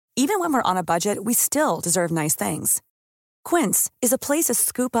Even when we're on a budget, we still deserve nice things. Quince is a place to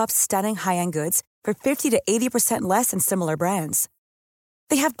scoop up stunning high-end goods for 50 to 80% less than similar brands.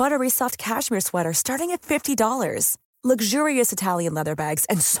 They have buttery soft cashmere sweaters starting at $50, luxurious Italian leather bags,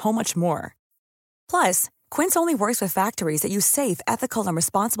 and so much more. Plus, Quince only works with factories that use safe, ethical, and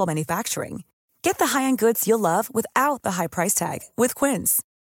responsible manufacturing. Get the high-end goods you'll love without the high price tag with Quince.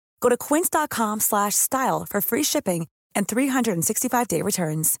 Go to quince.com/style for free shipping and 365-day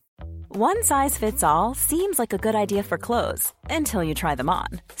returns. One size fits all seems like a good idea for clothes until you try them on.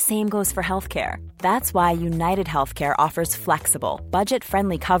 Same goes for healthcare. That's why United Healthcare offers flexible,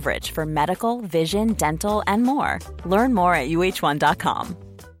 budget-friendly coverage for medical, vision, dental, and more. Learn more at uh1.com.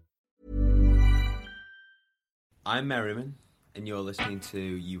 I'm Merrym'n, and you're listening to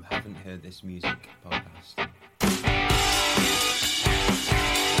You Haven't Heard This Music podcast.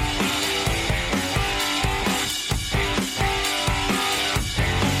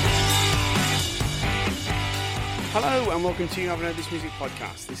 Hello and welcome to You Haven't Heard This Music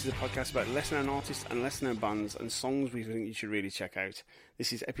podcast. This is a podcast about lesser known artists and lesser known bands and songs we think you should really check out.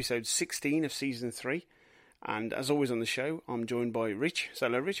 This is episode 16 of season 3, and as always on the show, I'm joined by Rich. Say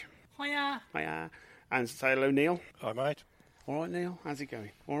hello, Rich. Hiya. Hiya. And say hello, Neil. Hi, mate. All right, Neil. How's it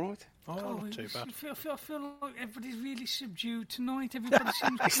going? All right? Oh, not too bad. I feel like everybody's really subdued tonight. Everybody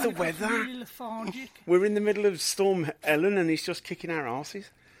seems It's the weather. really lethargic. We're in the middle of Storm Ellen and he's just kicking our arses.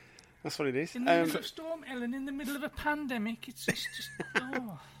 That's what it is. In the middle of Storm Ellen, in the middle of a pandemic, it's just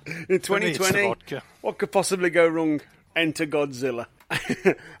oh. In 2020, what could possibly go wrong? Enter Godzilla.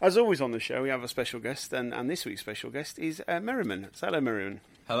 As always on the show, we have a special guest, and this week's special guest is Merrym'n. So hello, Merrym'n.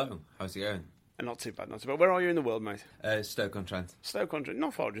 Hello, how's it going? Not too bad, not too bad. Where are you in the world, mate? Stoke-on-Trent. Stoke-on-Trent,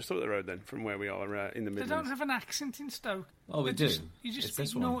 not far, just up the road then, from where we are in the They Midlands. don't have an accent in Stoke. Oh, we do. You just It's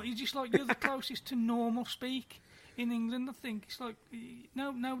this ignore. one. You just like you're the closest to normal speak in England. I think it's like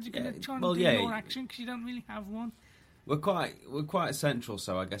nobody's going to try and do your accent because you don't really have one. We're quite central,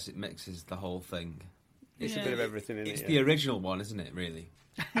 so I guess it mixes the whole thing. It's a bit of everything in it. It's the original one, isn't it? Really.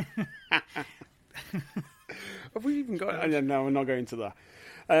 Have we even got? No, we're not going to that.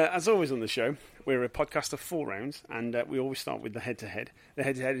 As always on the show, we're a podcast of 4 rounds, and we always start with the head-to-head. The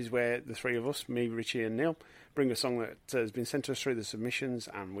head-to-head is where the three of us, me, Richie and Neil, bring a song that has been sent to us through the submissions,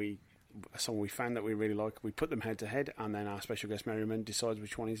 and a song we found that we really like, we put them head-to-head, and then our special guest, Merrym'n, decides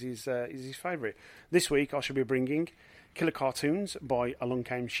which one is his favourite. This week, I shall be bringing Killer Cartoons by Along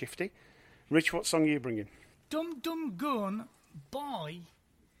Came Shifty. Rich, what song are you bringing? Dum Dum Gun by...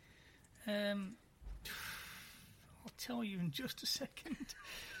 I'll tell you in just a second.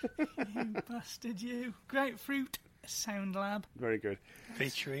 You bastard, you. Grapefruit Sound Lab. Very good.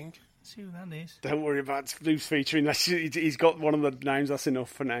 Featuring? See who that is. Don't worry about who's featuring. He's got one of the names, that's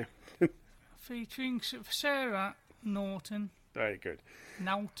enough for now. Featuring Sarah Norton. Very good.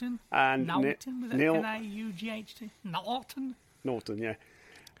 Norton. And Norton with Neil... N-A-U-G-H-T. Norton. Norton, yeah.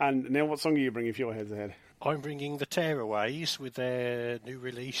 And Neil, what song are you bringing if you're head-to-head? I'm bringing the Tearaways with their new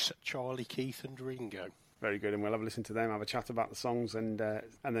release, Charlie, Keith and Ringo. Very good, and we'll have a listen to them, have a chat about the songs, and then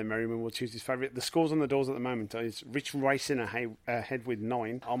Merrym'n will choose his favourite. The scores on the doors at the moment is Rich racing ahead with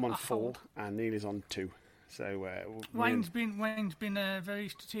 9. I'm on 4, and Neil is on 2. So Wayne's been very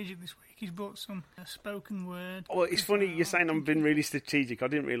strategic this week. He's brought some spoken word. Well, it's funny you're saying I've been really strategic. I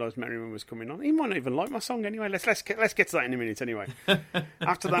didn't realise Merrym'n was coming on. He might not even like my song anyway. Let's get to that in a minute anyway.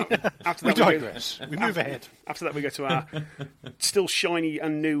 After that, we digress. We move ahead. After that, we go to our still shiny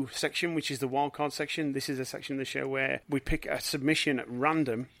and new section, which is the wildcard section. This is a section of the show where we pick a submission at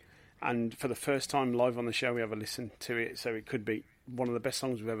random, and for the first time live on the show, we have a listen to it. So it could be one of the best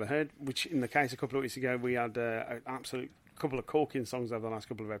songs we've ever heard, which in the case a couple of weeks ago we had an absolute couple of corking songs over the last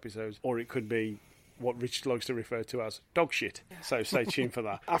couple of episodes, or it could be what Rich likes to refer to as dog shit. So stay tuned for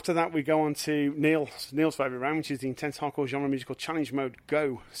that. After that, we go on to Neil's favourite round, which is the Intense Hardcore Genre Musical Challenge Mode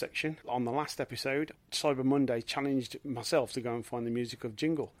Go section. On the last episode, Cyber Monday challenged myself to go and find the music of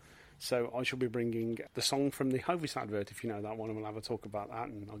Jingle. So I shall be bringing the song from the Hovis advert, if you know that one, and we'll have a talk about that,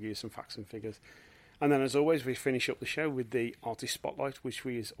 and I'll give you some facts and figures. And then, as always, we finish up the show with the Artist Spotlight, which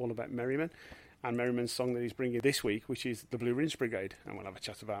is all about Merrym'n, and Merrym'n's song that he's bringing this week, which is the Blue Rinse Brigade. And we'll have a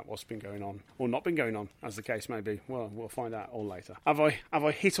chat about what's been going on, or not been going on, as the case may be. Well, we'll find out all later. Have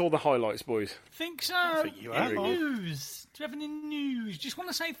I hit all the highlights, boys? Think so. I think you have. News. Do you have any news? Just want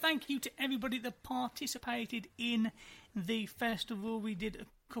to say thank you to everybody that participated in the festival we did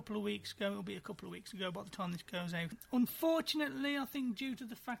a couple of weeks ago. It'll be a couple of weeks ago by the time this goes out. Unfortunately, I think due to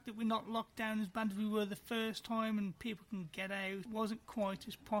the fact that we're not locked down as bad as we were the first time and people can get out, it wasn't quite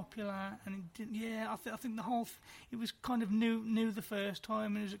as popular, and it didn't. Yeah, I think the whole it was kind of new the first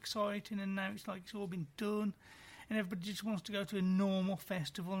time, and it was exciting, and now it's like it's all been done. and everybody just wants to go to a normal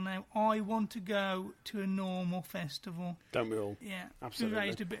festival now. I want to go to a normal festival. Don't we all? Yeah, absolutely. We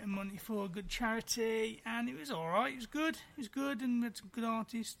raised a bit of money for a good charity, and it was all right. It was good. It was good, and we had some good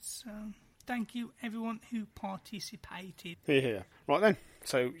artists. So thank you, everyone who participated. Yeah. Right then.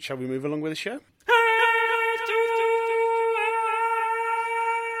 So, shall we move along with the show?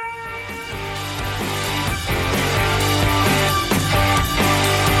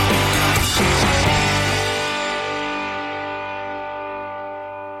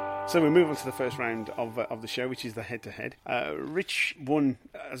 So we move on to the first round of the show, which is the head-to-head. Rich won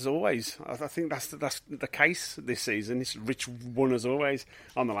as always. I think that's the case this season. It's Rich won as always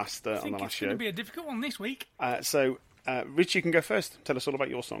on the last show. I think it's going to be a difficult one this week. So, Rich, you can go first. Tell us all about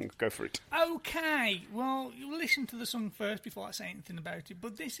your song. Go for it. Okay. Well, you'll listen to the song first before I say anything about it.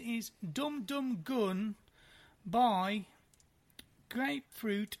 But this is Dum Dum Gun by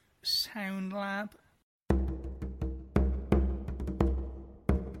Grapefruit Sound Lab.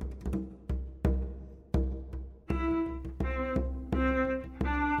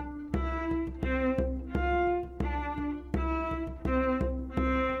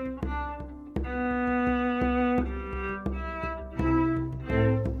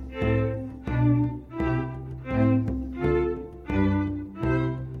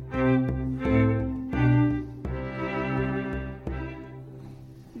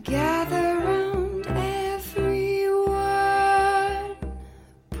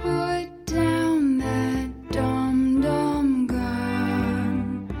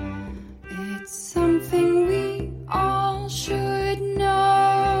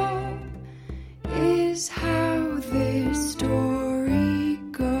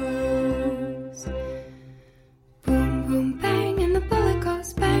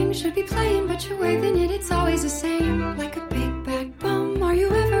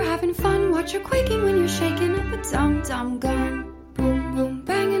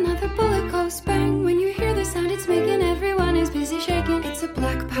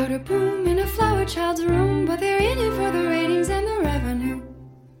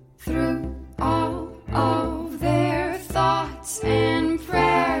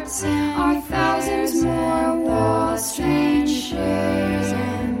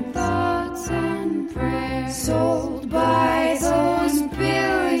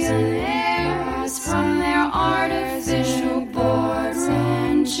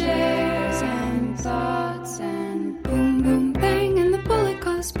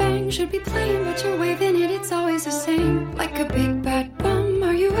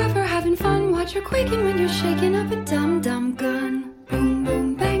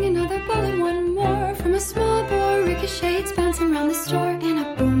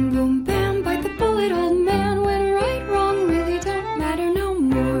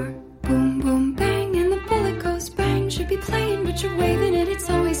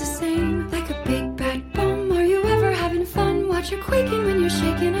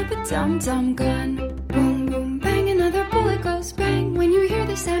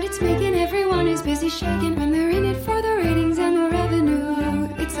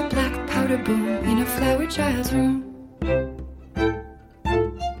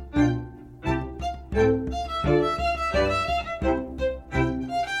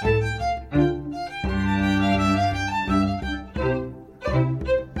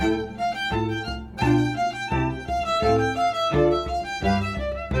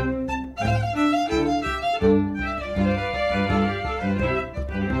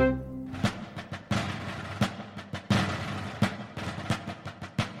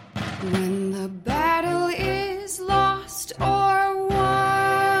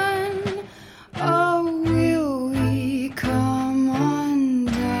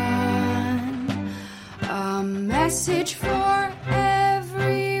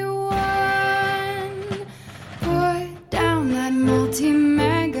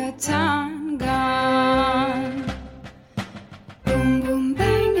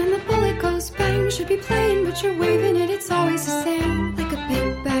 Should be playing, but you're waving it. It's always the same. Like a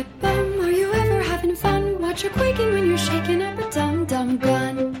big bad bum. Are you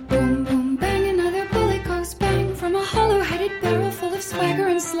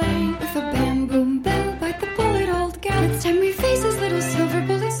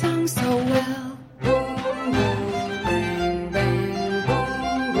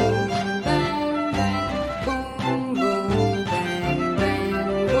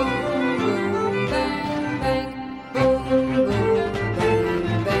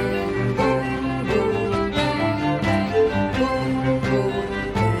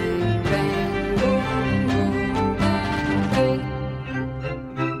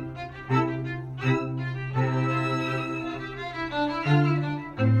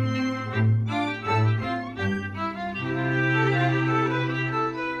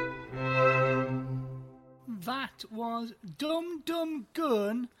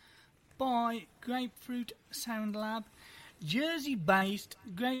by Grapefruit Sound Lab. Jersey-based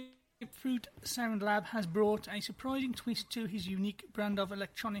Grapefruit Sound Lab has brought a surprising twist to his unique brand of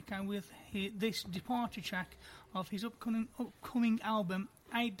electronica with this departure track of his upcoming album,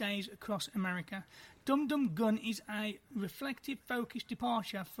 8 Days Across America. Dum Dum Gun is a reflective, focused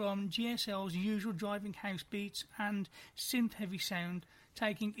departure from GSL's usual driving house beats and synth-heavy sound,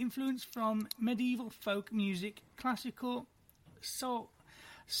 taking influence from medieval folk music, classical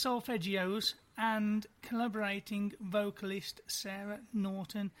solfeggios, and collaborating vocalist Sarah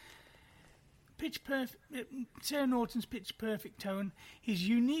Norton. Sarah Norton's pitch-perfect tone. His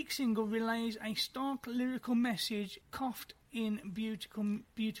unique single relays a stark lyrical message couched in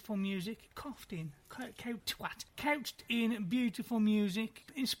beautiful music. Couched in beautiful music,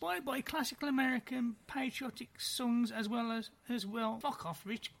 inspired by classical American patriotic songs as well. Fuck off,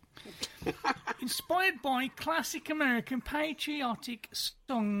 Rich. Inspired by classic American patriotic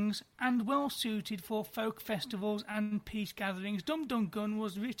songs and well suited for folk festivals and peace gatherings, Dum Dum Gun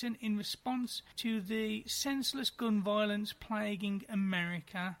was written in response to the senseless gun violence plaguing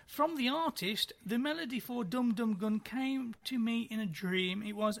America. From the artist, the melody for Dum Dum Gun came to me in a dream.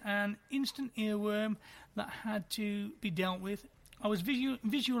 It was an instant earworm that had to be dealt with. I was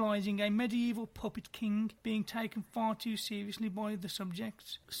visualising a medieval puppet king being taken far too seriously by the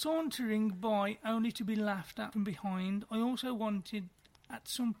subjects, sauntering by only to be laughed at from behind. I also wanted at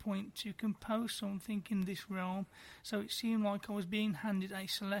some point to compose something in this realm, so it seemed like I was being handed a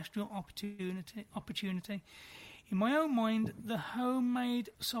celestial opportunity. In my own mind, the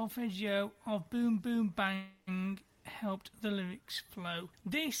homemade solfeggio of Boom Boom Bang helped the lyrics flow.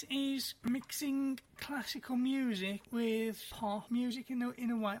 This is mixing classical music with pop music in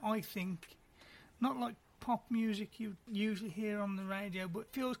a way, I think. Not like pop music you usually hear on the radio, but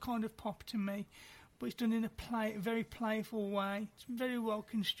it feels kind of pop to me. But it's done in a very playful way. It's very well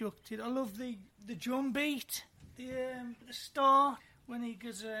constructed. I love the drum beat, the start when he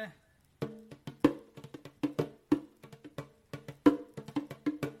goes.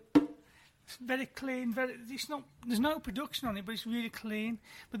 Very clean. There's no production on it, but it's really clean.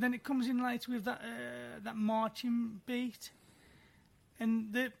 But then it comes in later with that marching beat,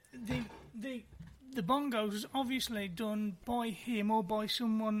 and the bongos was obviously done by him or by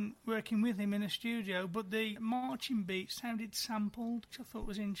someone working with him in a studio. But the marching beat sounded sampled, which I thought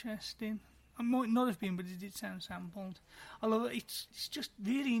was interesting. It might not have been, but it did sound sampled. I love it. It's just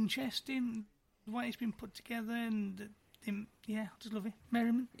really interesting the way it's been put together and. I just love it.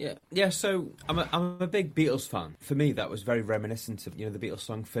 Merrym'n? Yeah. So I'm a big Beatles fan. For me, that was very reminiscent of the Beatles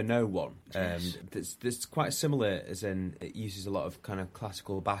song "For No One." Yes. That's quite similar, as in it uses a lot of kind of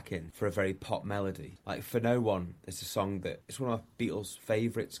classical backing for a very pop melody. Like "For No One" is a song that it's one of my Beatles'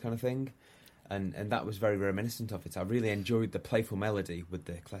 favourites, kind of thing. And that was very reminiscent of it. I really enjoyed the playful melody with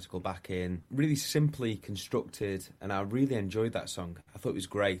the classical backing, really simply constructed, and I really enjoyed that song. I thought it was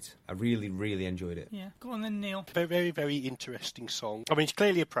great. I really, really enjoyed it. Yeah, go on then, Neil. Very, very, very interesting song. I mean, it's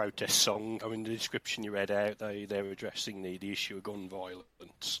clearly a protest song. I mean, the description you read out, they're addressing the issue of gun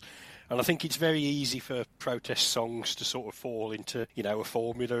violence. And I think it's very easy for protest songs to sort of fall into, a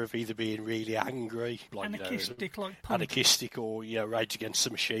formula of either being really angry, like anarchistic, like punk. Anarchistic, or Rage Against the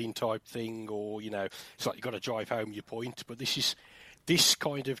Machine type thing, or it's like you've got to drive home your point. But this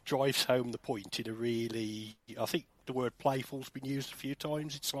kind of drives home the point in a really, I think the word playful's been used a few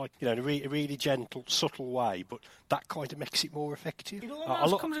times. It's like, in a really gentle, subtle way, but that kind of makes it more effective. It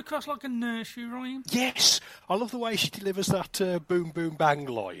almost comes across like a nursery rhyme. Yes, I love the way she delivers that boom, boom, bang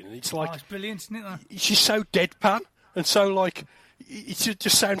line. And it's like... it's brilliant, isn't it, that? She's so deadpan, and so, like... It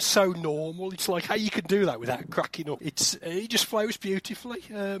just sounds so normal. It's like how you can do that without cracking up. It just flows beautifully.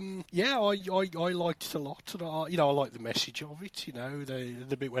 I liked it a lot. And I like the message of it.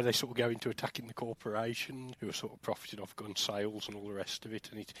 The bit where they sort of go into attacking the corporation who are sort of profiting off gun sales and all the rest of it.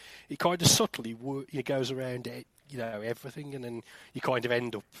 And it kind of subtly goes around it. Everything, and then you kind of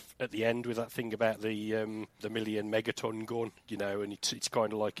end up at the end with that thing about the million megaton gun. And it's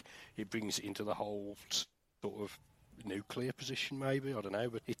kind of like it brings it into the whole sort of nuclear position, maybe, I don't know,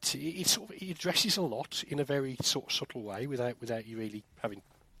 but it addresses a lot in a very sort of subtle way without you really having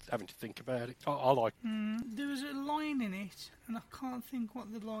to think about it. I like. There was a line in it, and I can't think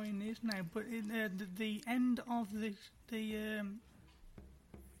what the line is now, but the end of the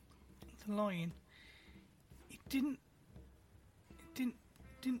line, it didn't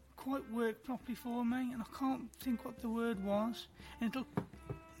quite work properly for me, and I can't think what the word was. And it'll.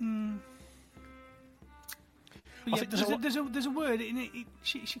 But yeah, there's a word in it.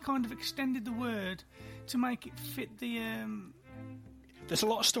 She kind of extended the word to make it fit the There's a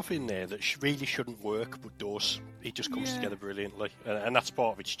lot of stuff in there that really shouldn't work, but does. It just comes together brilliantly, and that's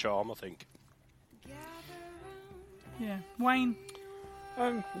part of its charm, I think. Yeah, Wayne.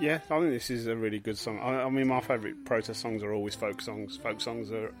 Yeah, I think this is a really good song. I mean, my favourite protest songs are always folk songs. Folk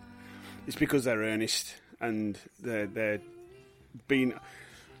songs are, it's because they're earnest and they're being.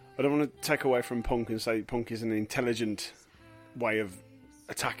 I don't want to take away from punk and say punk is an intelligent way of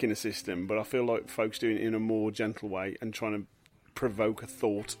attacking a system, but I feel like folks doing it in a more gentle way and trying to provoke a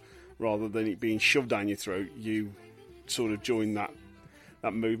thought rather than it being shoved down your throat. You sort of join that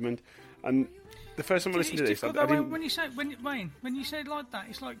movement. And the first time I listened to this, I didn't... When you say it like that,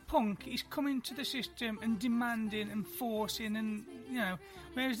 it's like punk is coming to the system and demanding and forcing, and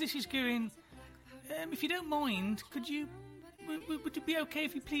whereas this is going. If you don't mind, would it be okay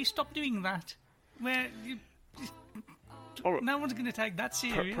if you please stop doing that? Where no one's going to take that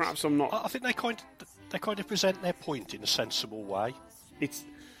serious. Perhaps I'm not. I think they kind of present their point in a sensible way. It's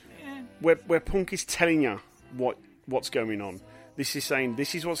where punk is telling you what's going on. This is saying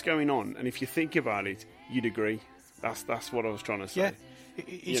this is what's going on, and if you think about it, you'd agree. That's what I was trying to say. Yeah,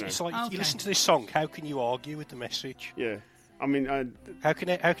 it's like you listen to this song. How can you argue with the message? Yeah, I mean, how can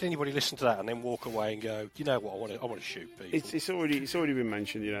anybody listen to that and then walk away and go, you know what, I want to shoot people? It's already been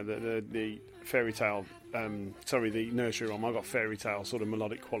mentioned. The fairy tale. The nursery rhyme. I got fairy tale sort of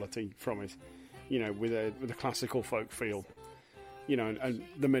melodic quality from it. With a classical folk feel. And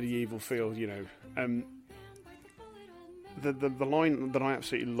the medieval feel. The line that I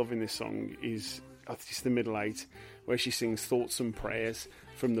absolutely love in this song is, I think it's the middle eight, where she sings thoughts and prayers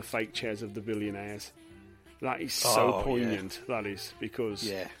from the fake chairs of the billionaires. That is so poignant, that is,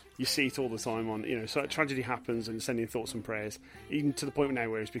 because you see it all the time on, so tragedy happens and sending thoughts and prayers, even to the point now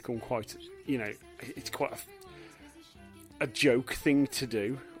where it's become quite, it's quite a joke thing to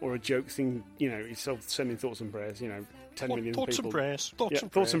do, or a joke thing, it's sending thoughts and prayers, 10 million thoughts people. And prayers.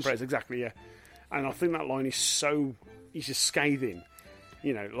 Thoughts and prayers, exactly, yeah. And I think that line is so... He's just scathing,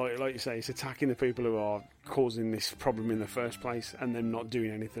 like you say, it's attacking the people who are causing this problem in the first place, and them not doing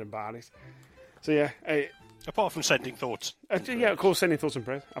anything about it. So yeah, apart from sending thoughts, of course, sending thoughts and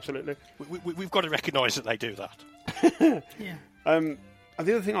prayers, absolutely. We've got to recognise that they do that. Yeah. And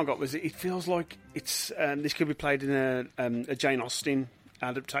the other thing I got was it feels like it's this could be played in a Jane Austen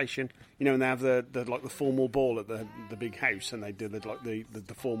adaptation. And they have the formal ball at the big house, and they do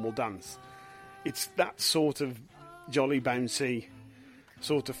the formal dance. It's that sort of jolly, bouncy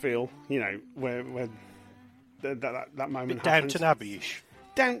sort of feel, where that moment happens. Downton Abbey-ish.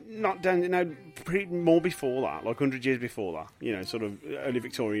 More before that, like 100 years before that, sort of early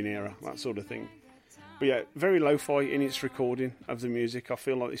Victorian era, that sort of thing. But yeah, very lo-fi in its recording of the music. I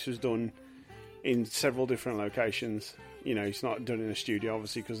feel like this was done in several different locations. It's not done in a studio,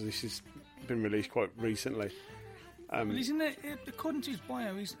 obviously, because this has been released quite recently. Well, isn't it, according to his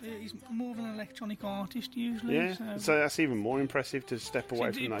bio, he's more of an electronic artist usually. Yeah, so that's even more impressive to step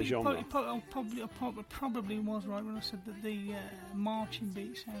away from that genre. Probably was right when I said that the marching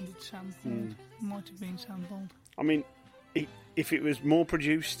beat sounded sampled. Might have been sampled. I mean, if it was more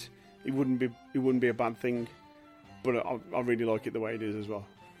produced, it wouldn't be a bad thing. But I really like it the way it is as well.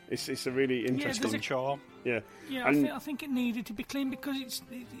 It's a really interesting charm. Yeah, I think it needed to be clean because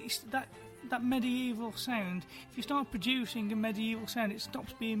it's that medieval sound. If you start producing a medieval sound, it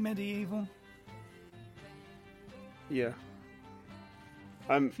stops being medieval. Yeah.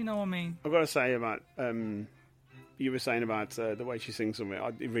 If you know what I mean. I've got to say about you were saying about the way she sings something.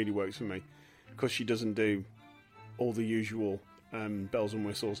 It really works for me because she doesn't do all the usual bells and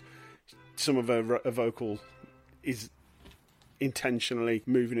whistles. Some of her vocal is intentionally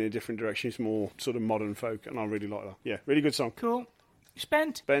moving in a different direction. It's more sort of modern folk, and I really like that. Yeah, really good song. Cool.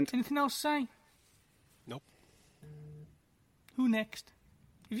 Spent. Bent. Anything else to say? Nope. Who next?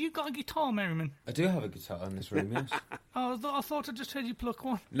 Have you got a guitar, Merrym'n? I do have a guitar in this room, yes. I thought I just heard you pluck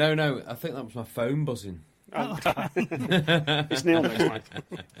one. No, I think that was my phone buzzing. Oh, okay. It's Neil next, mate.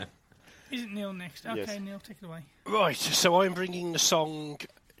 Is it Neil next? Okay, Yes. Neil, take it away. Right, so I'm bringing the song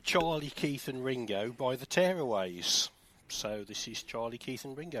Charlie, Keith and Ringo by the Tearaways. So this is Charlie, Keith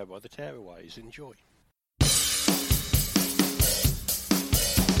and Ringo by the Tearaways. Enjoy.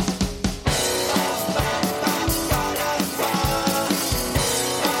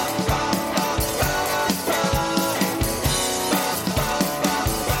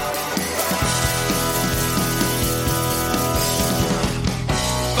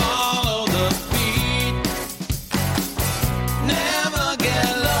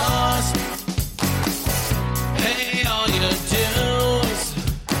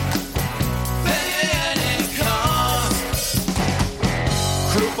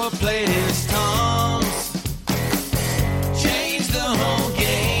 Played his toms, changed the whole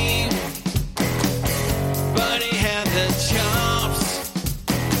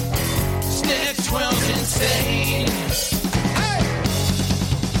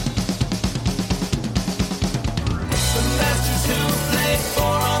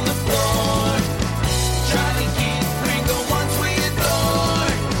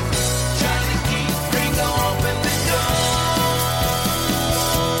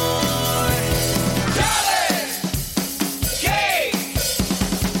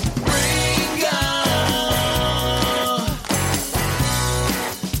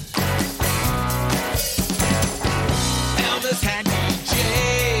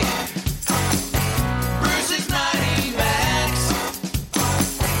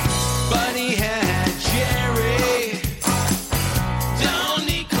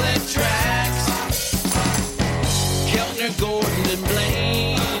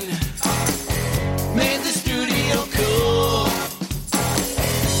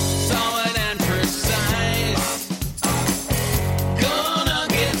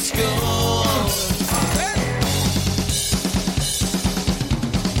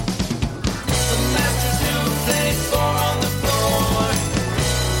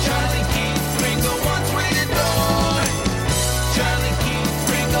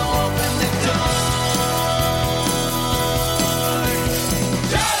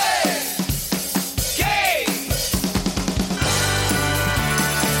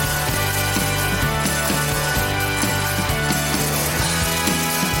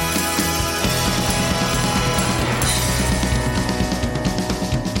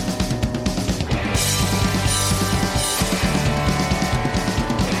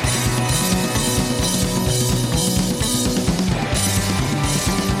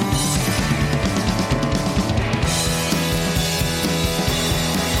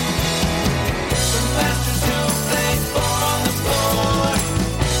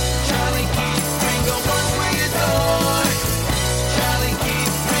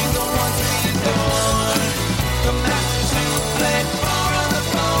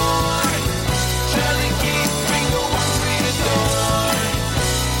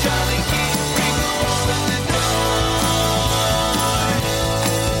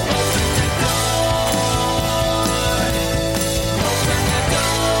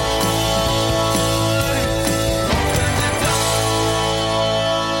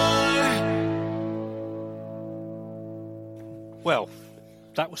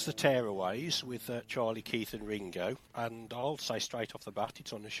That was the Tearaways with Charlie, Keith and Ringo, and I'll say straight off the bat,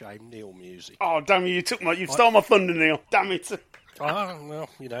 it's unashamed Neil music. Oh, damn you, you stole my thunder, Neil. Damn it. Well,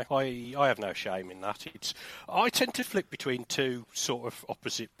 you know, I have no shame in that. I tend to flip between two sort of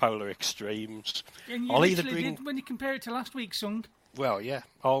opposite polar extremes. And you I'll either literally bring... did when you compare it to last week's song. Well, yeah,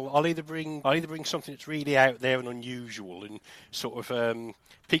 I'll either bring something that's really out there and unusual and sort of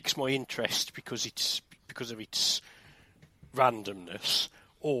piques my interest because of its randomness,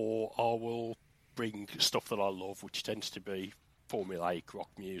 or I will bring stuff that I love, which tends to be formulaic rock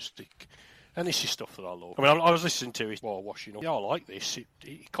music. And this is stuff that I love. I mean, I was listening to it while washing up. Yeah, I like this.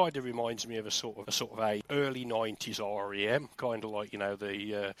 It kind of reminds me of a sort of a early '90s REM, kind of like, you know,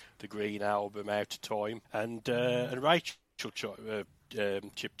 the Green album, Out of Time, and Rachel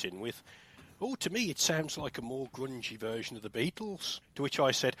chipped in with, oh, to me it sounds like a more grungy version of the Beatles. To which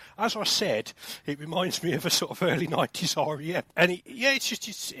I said, as I said, it reminds me of a sort of early '90s REM. And it's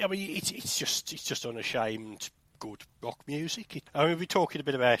just unashamed good rock music. I mean, we're talking a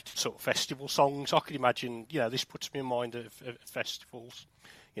bit about sort of festival songs. I can imagine, you know, this puts me in mind of festivals,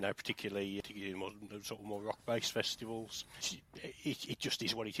 you know, particularly more, sort of more rock-based festivals. It just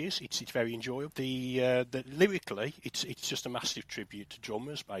is what it is. It's very enjoyable. The lyrically, it's just a massive tribute to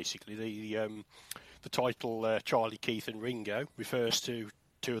drummers. Basically, the title Charlie, Keith and Ringo refers to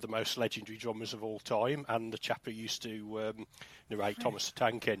two of the most legendary drummers of all time, and the chap who used to narrate Thomas the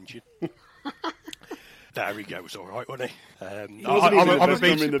Tank Engine. There we go. Was all right, wasn't he? I'm a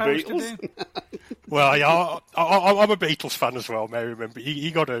Beatles. Well, yeah, I'm a Beatles fan as well, Merrym'n, but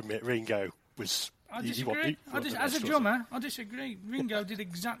you got to admit, Ringo was. I disagree. As a drummer, I disagree. Ringo did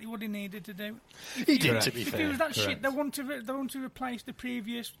exactly what he needed to do. He did, to be fair. If he was that shit, they want to replace the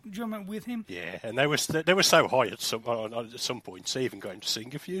previous drummer with him. Yeah, and they were so high at some points. They even got him to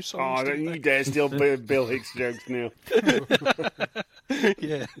sing a few songs. Oh, don't you dare steal Bill Hicks jokes, Neil.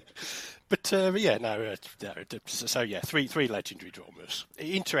 Yeah. But so yeah, three legendary drummers.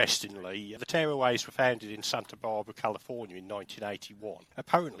 Interestingly, the Tearaways were founded in Santa Barbara, California in 1981.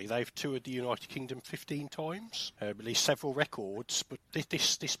 Apparently, they've toured the United Kingdom 15 times, released several records, but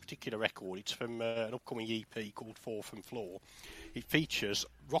this particular record, it's from an upcoming EP called Fourth and Floor. It features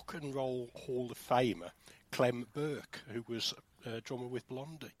Rock and Roll Hall of Famer Clem Burke, who was drummer with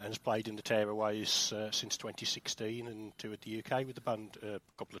Blondie, and has played in the Tearaways since 2016 and toured the UK with the band a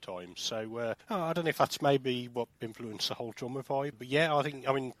couple of times. So I don't know if that's maybe what influenced the whole drummer vibe, but yeah, I think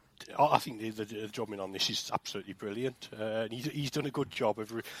the drumming on this is absolutely brilliant. And he's done a good job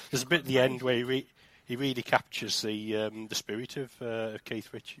of. There's a bit at the end where he really captures the spirit of Keith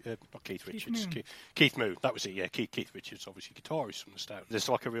Moon. That was it. Yeah, Keith Richards, obviously guitarist from the start. There's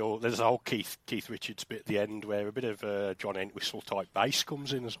a whole Keith Richards bit at the end where a bit of John Entwistle type bass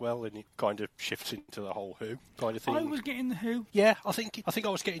comes in as well, and it kind of shifts into the whole Who kind of thing. I was getting the Who. Yeah, I think I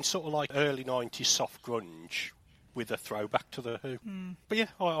was getting sort of like early '90s soft grunge with a throwback to the Who. But yeah,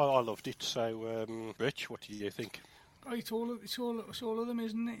 I loved it. So, Rich, what do you think? Oh, it's all of them,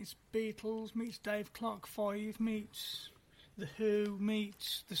 isn't it? It's Beatles meets Dave Clark 5 meets the Who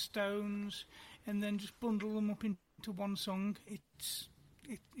meets the Stones, and then just bundle them up into one song. It's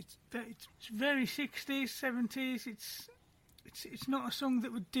very 60s, 70s. It's not a song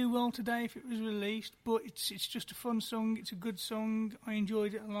that would do well today if it was released, but it's just a fun song. It's a good song. I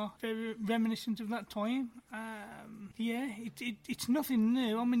enjoyed it a lot. Very reminiscent of that time. It's nothing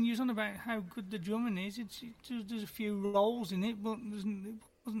new. I mean, you're on about how good the drumming is. There's a few rolls in it, but it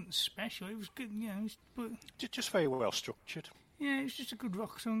wasn't special. It was good, you know. But just very well structured. Yeah, it's just a good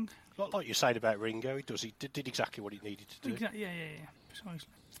rock song. Like you said about Ringo, he did exactly what he needed to do. Exactly. Yeah, precisely.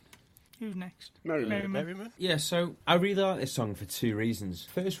 Who's next? Merrym'n. Yeah, so I really like this song for two reasons.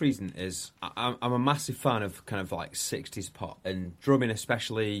 First reason is I'm a massive fan of kind of like 60s pop, and drumming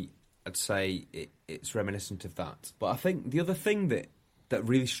especially, I'd say it's reminiscent of that. But I think the other thing that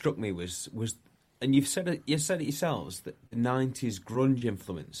really struck me was and you said it yourselves, that the 90s grunge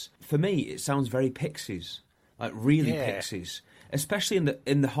influence. For me, it sounds very Pixies, like really Pixies, especially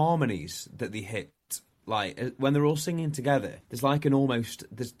in the harmonies that they hit. Like, when they're all singing together, there's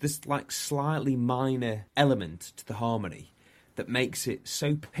this like slightly minor element to the harmony that makes it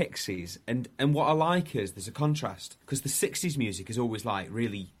so Pixies. And what I like is there's a contrast, because the 60s music is always like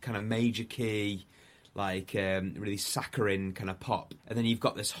really kind of major key, like really saccharine kind of pop. And then you've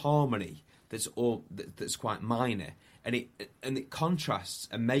got this harmony that's quite minor. And it contrasts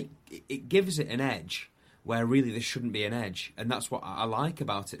and it gives it an edge where really there shouldn't be an edge, and that's what I like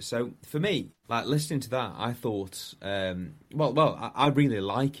about it. So for me, like listening to that, I thought, I really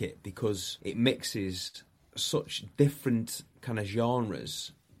like it because it mixes such different kind of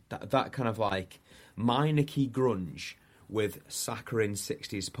genres, that kind of like minor key grunge with saccharine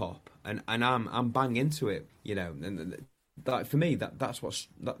 60s pop, and I'm bang into it, you know. And like for me, that's what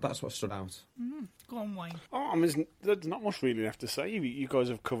stood out. Go on, Wayne. Oh, I mean, there's not much really left to say. You guys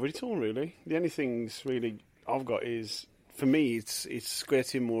have covered it all, really. The only things really I've got is, for me, it's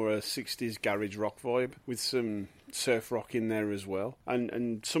skirting more a 60s garage rock vibe with some surf rock in there as well,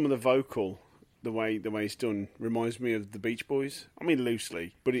 and some of the vocal. The way it's done reminds me of the Beach Boys. I mean,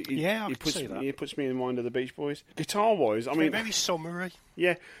 loosely, but it puts me in mind of the Beach Boys. Guitar-wise, I mean, very summery.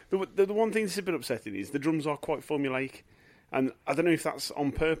 Yeah, the one thing that's a bit upsetting is the drums are quite formulaic, and I don't know if that's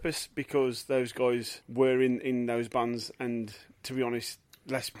on purpose because those guys were in those bands, and to be honest,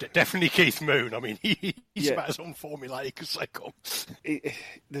 less definitely Keith Moon. I mean, he's about as unformulaic as they come.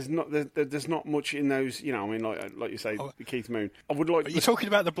 There's not much in those, you know. I mean, like you say, Keith Moon. I would like. Are you talking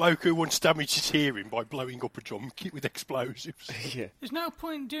about the bloke who once damaged his hearing by blowing up a drum kit with explosives? Yeah. There's no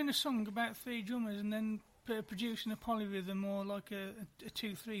point doing a song about 3 drummers and then producing a polyrhythm or like a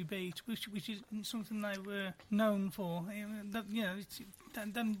 2/3 beat, which isn't something they were known for. It's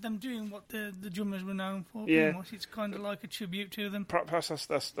them doing what the drummers were known for. Yeah, much. It's kind of like a tribute to them. Perhaps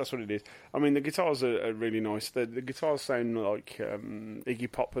that's what it is. I mean, the guitars are really nice. The guitars sound like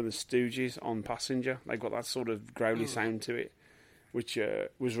Iggy Pop and the Stooges on Passenger. They've got that sort of growly sound to it, which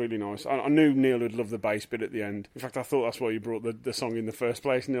was really nice. I knew Neil would love the bass bit at the end. In fact, I thought that's why you brought the song in the first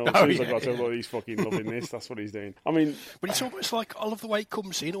place, Neil. As soon as I got to he's fucking loving this. That's what he's doing. I mean... But it's almost like, I love the way it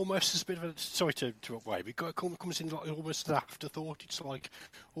comes in, almost as a bit of a... Sorry to wave. It comes in like almost an afterthought. It's like,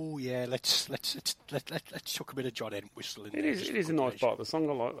 oh yeah, let's chuck a bit of John Entwistle in there. It is a nice part of the song.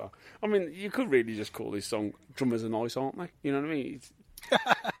 I like that. I mean, you could really just call this song Drummers Are Nice, aren't they? You know what I mean?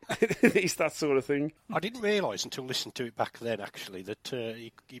 It's that sort of thing. I didn't realise until listening to it back then, actually, that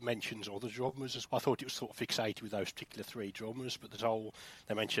he mentions other drummers as well. I thought it was sort of fixated with those particular 3 drummers, but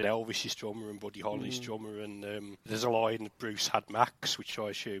they mentioned Elvis's drummer and Buddy Holly's drummer, and there's a line that Bruce had Max, which I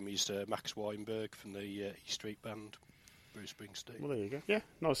assume is Max Weinberg from the E Street Band. Bruce Springsteen. Well, there you go. Yeah,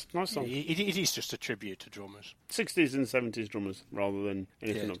 nice song. It is just a tribute to drummers. 60s and 70s drummers rather than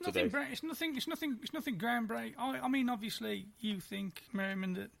anything up to date. It's nothing groundbreaking. I mean, obviously, you think,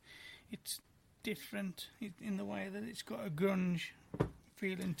 Merrym'n, that it's different in the way that it's got a grunge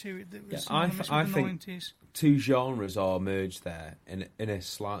feeling to it that was synonymous with the 90s. 2 genres are merged there in a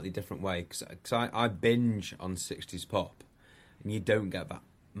slightly different way. Because I binge on 60s pop, and you don't get that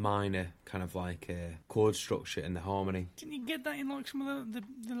minor kind of like chord structure in the harmony. Didn't you get that in like some of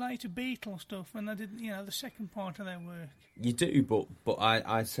the later Beatles stuff when they did, you know, the second part of their work? You do, but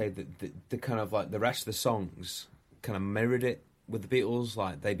I'd say that the kind of like the rest of the songs kind of mirrored it with the Beatles.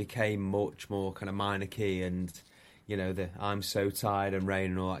 Like they became much more kind of minor key, and you know, the I'm So Tired and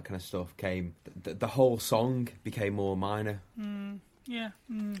Rain and all that kind of stuff came. The whole song became more minor. Yeah.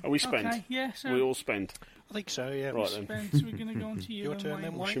 Are we spent? Okay, yeah, so we all spent. I think so, yeah. Right then. Spent, so we're going to go on to you. Your turn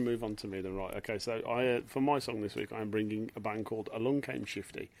then, We should move on to me then, right. Okay, so I for my song this week, I'm bringing a band called Along Came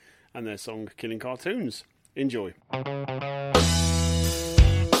Shifty and their song Killing Cartoons. Enjoy.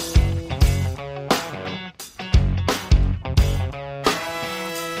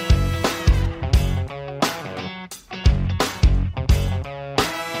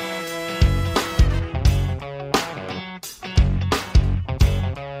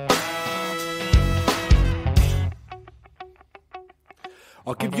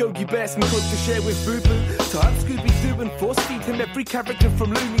 I'll give Yogi Bear some code to share with Boo Boo. So I'm Scooby-Doo and force feed him every character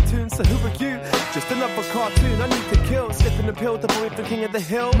from Looney Tunes. So who are you? Just another cartoon I need to kill. Slipping a pill to avoid the king of the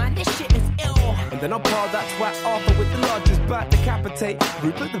hill. Man, this shit is ill. And then I'll pile that twat Arthur with the largest bat. Decapitate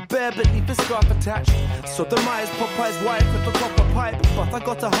Rupert the bear but leave the scarf attached. Sodomize Popeye's wife with a copper pipe. But I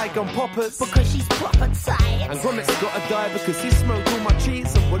got a high gun poppers because she's proper tight. And Gromit's gotta die because he smoked all my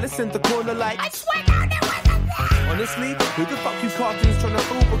cheese. And Willis in the corner like I swear down there wasn't there. Honestly, who the fuck you cartoons trying to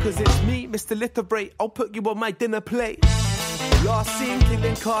fool? Because it's me, Mr. Litterbrate. I'll put you on my dinner plate. Last scene,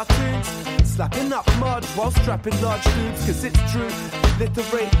 killing cartoons. Slapping up Marge while strapping large dudes. Cause it's true,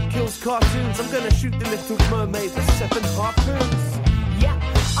 Litterbrate kills cartoons. I'm gonna shoot the Little Mermaid with 7 harpoons. Yeah,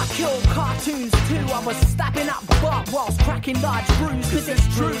 I kill cartoons too. I was stabbing up Bart whilst cracking large brews. Cause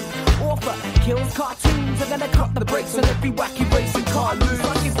it's true, author kills cartoons. I'm gonna cut the brakes on every wacky racing car loose.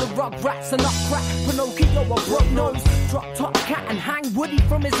 I give the Rugrats a nut crack, Pinocchio a broke nose. Drop top cat and hang Woody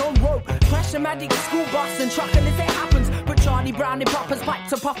from his own rope. Crash a magic school bus and chuckle as it happens. But Charlie Brown in Papa's pipe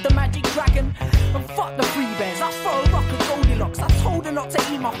to puff the magic dragon. And fuck the free bears, I throw a rock at Goldilocks. I told her not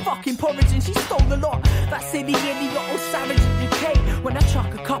to eat my fucking porridge and she stole a lot. That silly idiot old savage in decay. When I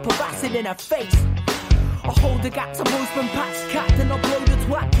chuck a cup of acid in her face, I hold the gap to Postman Pat's cat. Then I blow the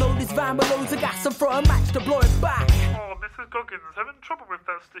twat, load his van with loads of gas and throw a match to blow it back. Oh, this is Goggins having trouble with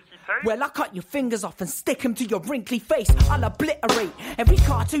that sticky tape? Well, I cut your fingers off and stick 'em to your wrinkly face. I'll obliterate every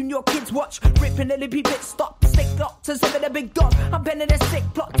cartoon your kids watch. Ripping a lippy bit, stop, stick doctors, having a big dog. I'm penning a sick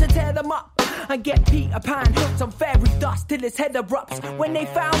plot to tear them up. And get Peter Pan hooked on fairy dust till his head erupts. When they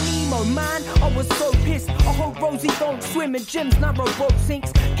found Nemo, man, I was so pissed. I hope Rosie don't swim in Jim's narrow boat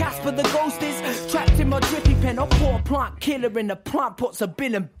sinks. Casper the ghost is trapped in my drippy pen. A poor plant killer in the plant pots of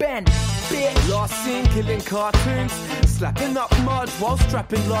Bill and Ben. Bitch. Last seen killing cartoons, slapping up mud while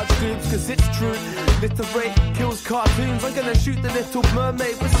strapping large dudes, cause it's true. Little Ray kills cartoons. I'm gonna shoot the Little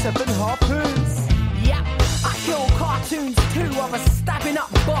Mermaid with 7 harpoons. Yeah, I kill cartoons too. I was stabbing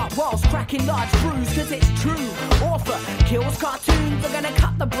up Bart whilst cracking large brews, cause it's true. Author kills cartoons. I'm gonna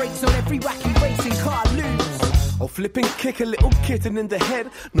cut the brakes on every wacky racing car loose. I'll flip and kick a little kitten in the head.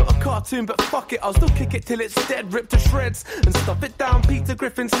 Not a cartoon, but fuck it, I'll still kick it till it's dead. Rip to shreds and stuff it down Peter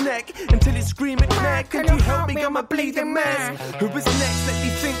Griffin's neck until he's screaming, "Mac, can you help me? I'm a bleeding mess." Who is next? Let me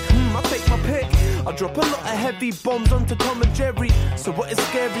think. I'll take my pick. I'll drop a lot of heavy bombs onto Tom and Jerry. So what is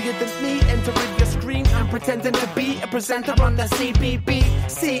scarier than me entering your screen and pretending to be a presenter on the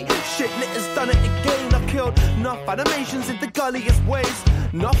CBBC? Shit, Litter's done it again. I've killed enough animations in the gulliest ways.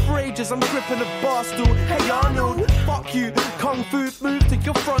 Enough rages, I'm gripping a bar stool. Hey Arnold, fuck you. Kung Fu, move to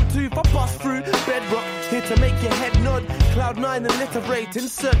your front tooth. I bust through bedrock, here to make your head nod. Cloud9 and Litterate in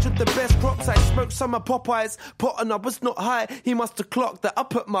search of the best crops. I smoked some of Popeye's pot and I was not high. He must have clocked that I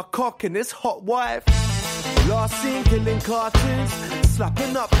put my cock in his hot wife. Last seen killing cartoons,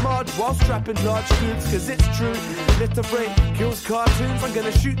 slapping up mud while strapping large dudes, cause it's true. Little Ray kills cartoons. I'm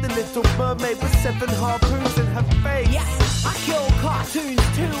gonna shoot the Little Mermaid with 7 harpoons in her face. Yes, I kill cartoons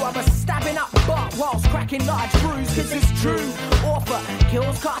too. I was stabbing up Bart whilst cracking large brews, cause it's true. Author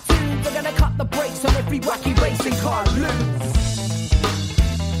kills cartoons. I'm gonna cut the brakes on every wacky racing car loose.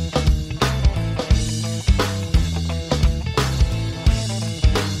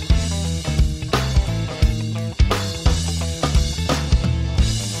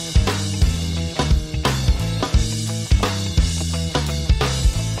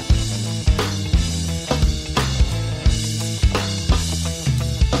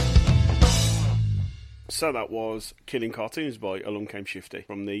 So that was Killing Cartoons by Along Came Shifty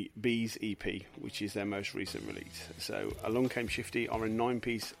from the Bees EP, which is their most recent release. So Along Came Shifty are a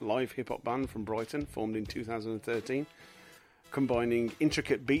 9-piece live hip-hop band from Brighton, formed in 2013, combining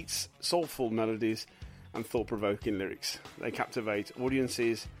intricate beats, soulful melodies and thought-provoking lyrics. They captivate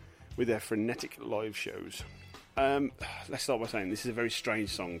audiences with their frenetic live shows. Let's start by saying this is a very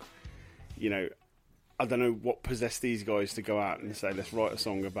strange song. You know, I don't know what possessed these guys to go out and say, let's write a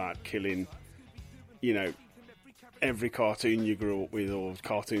song about killing, you know, every cartoon you grew up with or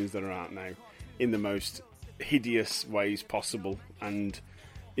cartoons that are out now in the most hideous ways possible and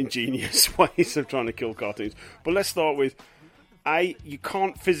ingenious ways of trying to kill cartoons. But let's start with, you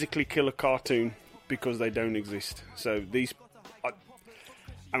can't physically kill a cartoon because they don't exist. So these,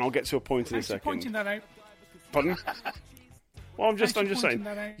 and I'll get to a point in a second. Pointing that out. Pardon? Well, I'm just saying,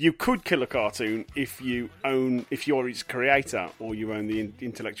 you could kill a cartoon if you're its creator or you own the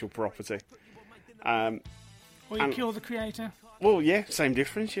intellectual property. Or you kill the creator. Well, yeah, same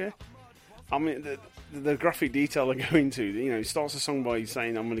difference, yeah. I mean, the graphic detail they go into, you know, it starts a song by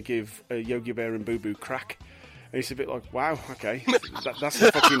saying, I'm going to give Yogi Bear and Boo Boo crack. And it's a bit like, wow, okay. That's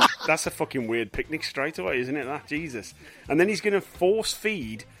a fucking weird picnic straight away, isn't it? That, Jesus. And then he's going to force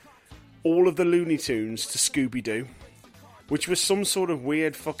feed all of the Looney Tunes to Scooby-Doo, which was some sort of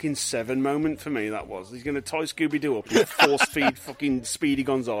weird fucking Seven moment for me, that was. He's going to tie Scooby-Doo up and force feed fucking Speedy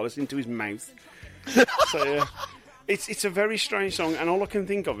Gonzales into his mouth. So, yeah. It's a very strange song, and all I can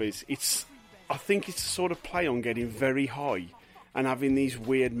think of is, I think it's a sort of play on getting very high and having these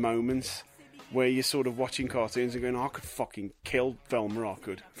weird moments where you're sort of watching cartoons and going, I could fucking kill Velma, I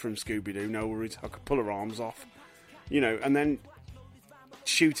could, from Scooby-Doo, no worries. I could pull her arms off. You know, and then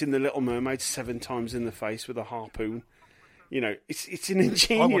shooting the Little Mermaid 7 times in the face with a harpoon. You know, it's an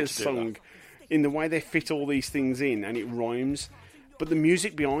ingenious song in the way they fit all these things in, and it rhymes. But the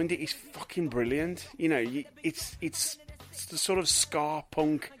music behind it is fucking brilliant. You know, it's the sort of ska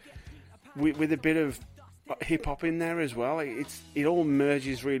punk with a bit of hip hop in there as well. It all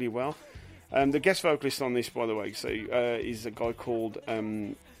merges really well. The guest vocalist on this, by the way, is a guy called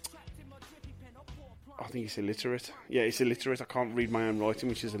I think he's illiterate. Yeah, he's illiterate. I can't read my own writing,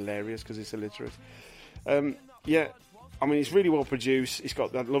 which is hilarious because it's illiterate. Yeah, I mean, it's really well produced. It's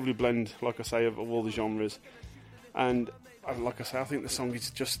got that lovely blend, like I say, of all the genres. And like I say, I think the song is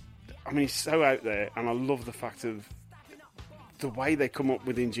just, I mean, it's so out there, and I love the fact of the way they come up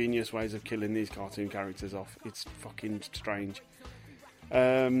with ingenious ways of killing these cartoon characters off. It's fucking strange.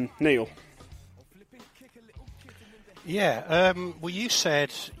 Neil. Yeah, well, you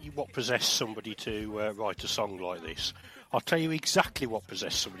said what possessed somebody to write a song like this. I'll tell you exactly what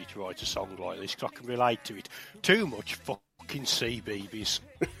possessed somebody to write a song like this, because I can relate to it. Too much fucking CBeebies.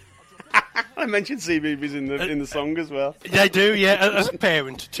 I mentioned CBeebies in the song as well. They do, yeah. As a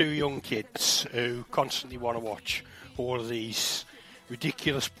parent to two young kids who constantly want to watch all of these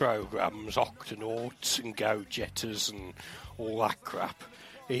ridiculous programmes, Octonauts and Go Jetters and all that crap,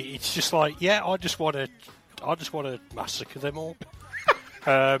 it's just like, yeah, I just want to massacre them all.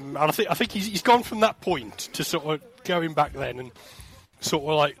 And I think he's gone from that point to sort of going back then and sort of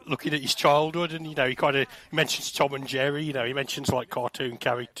like looking at his childhood, and he kind of mentions Tom and Jerry. He mentions like cartoon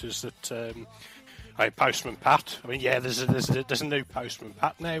characters that Postman Pat. I mean, yeah, there's a new Postman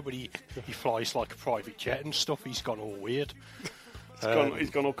Pat now, but he flies like a private jet and stuff. He's gone all weird. He's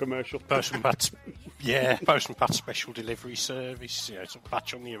gone all commercial. Postman Pat's special delivery service. It's a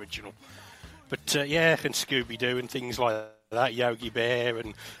patch on the original. But and Scooby-Doo and things like that, Yogi Bear,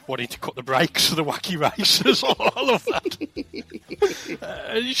 and wanting to cut the brakes for the wacky racers. I love that.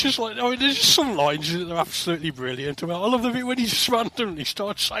 And it's just like, there's just some lines that are absolutely brilliant. I love the bit when he just randomly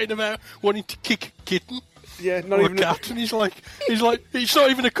starts saying about wanting to kick a kitten. Yeah, not or even a cat, and he's like, it's not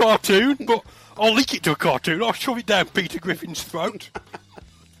even a cartoon, but I'll link it to a cartoon. I'll shove it down Peter Griffin's throat,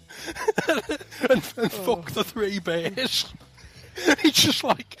 and fuck the three bears. It's just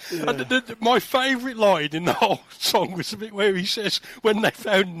like, my favourite line in the whole song was the bit where he says, when they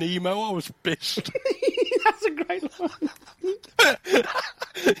found Nemo, I was pissed. That's a great line.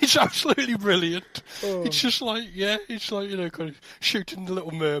 It's absolutely brilliant. It's just like, it's like, kind of shooting the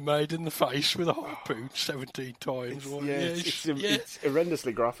Little Mermaid in the face with a harpoon 17 times. It's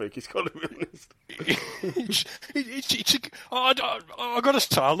horrendously graphic, he's got to be honest. I got to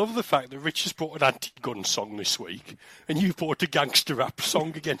say, I love the fact that Rich has brought an anti-gun song this week, and you've brought a gangster rap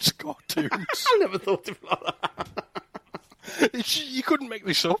song against cartoons. I never thought of it like that. You couldn't make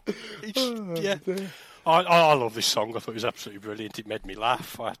this up. I love this song. I thought it was absolutely brilliant. It made me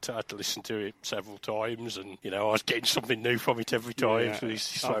laugh. I had to listen to it several times, and I was getting something new from it every time. Yeah, so these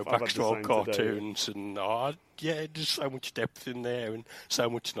throwbacks to old cartoons, and there's so much depth in there and so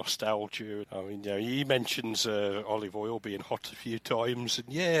much nostalgia. I mean, he mentions olive oil being hot a few times,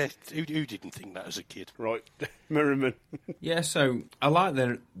 and who didn't think that as a kid? Right, Merrym'n. Yeah, so I like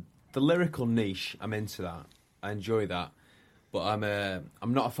the lyrical niche. I'm into that. I enjoy that, but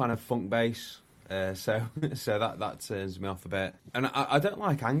I'm not a fan of funk bass. So that turns me off a bit, and I don't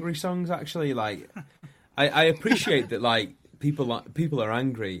like angry songs actually. Like, I appreciate that like people are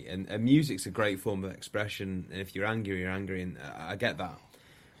angry, and music's a great form of expression. And if you're angry, and I get that.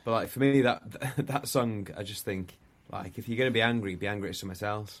 But like for me, that song, I just think like if you're going to be angry at something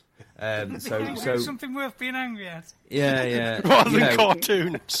else. So something worth being angry at. Yeah. Rather than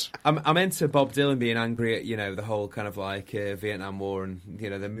cartoons. I'm into Bob Dylan being angry at the whole kind of like Vietnam War and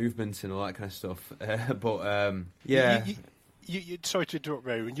the movement and all that kind of stuff. You sorry to interrupt,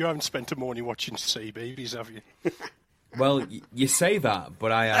 Ray. You haven't spent a morning watching CBeebies, have you? Well, you say that,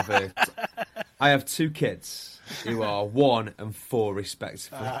 but I have two kids who are 1 and 4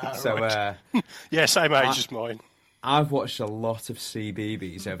 respectively. Right. Same age as mine. I've watched a lot of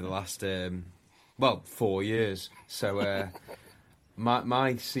CBeebies over the last 4 years. So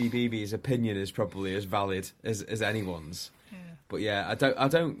my CBeebies opinion is probably as valid as anyone's. Yeah. But I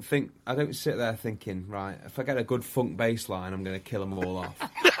don't sit there thinking, right, if I get a good funk bass line, I'm going to kill them all off.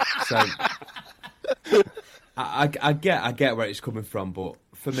 So I get where it's coming from, but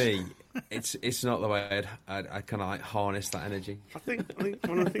for me, it's not the way I kind of like harness that energy. I think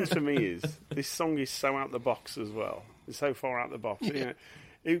one of the things for me is this song is so out the box as well. It's so far out the box. Yeah.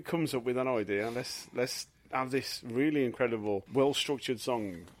 Who comes up with an idea? Let's have this really incredible, well-structured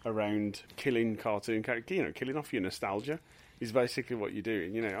song around killing cartoon characters. Killing off your nostalgia is basically what you're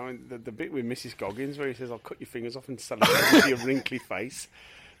doing. I mean, the bit with Mrs. Goggins where he says, "I'll cut your fingers off and sell it to your wrinkly face."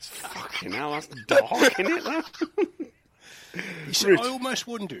 It's fucking hell, that's dark, isn't it? I almost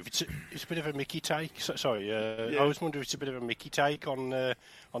wonder if it's a bit of a Mickey take. I always wonder if it's a bit of a Mickey take on the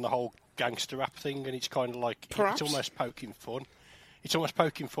whole gangster rap thing, and it's kind of like it's almost poking fun. It's almost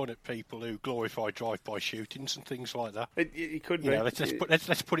poking fun at people who glorify drive-by shootings and things like that. It could be.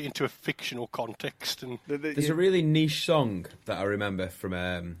 Let's put it into a fictional context. And there's a really niche song that I remember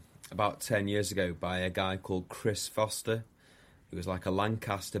from about 10 years ago by a guy called Chris Foster. He was like a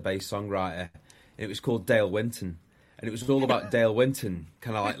Lancaster-based songwriter. And it was called Dale Winton. And it was all about Dale Winton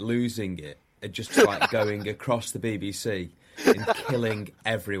kind of like losing it and just like going across the BBC and killing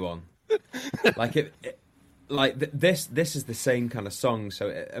everyone. This is the same kind of song.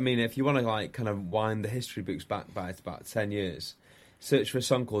 So I mean, if you want to like kind of wind the history books back by about 10 years, search for a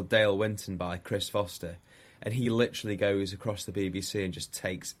song called Dale Winton by Chris Foster, and he literally goes across the BBC and just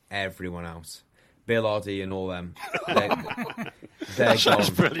takes everyone out. Bill Oddie and all them. They're Sounds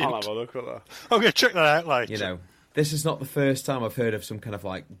gone. brilliant. I'll have a look at that. I'm going to check that out later. You know, this is not the first time I've heard of some kind of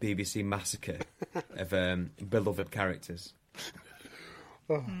like BBC massacre of beloved characters.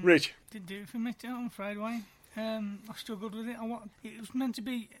 Rich. Didn't do it for me, I'm afraid, Wayne. I struggled with it. It was meant to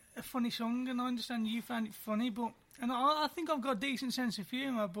be a funny song, and I understand you found it funny, but I think I've got a decent sense of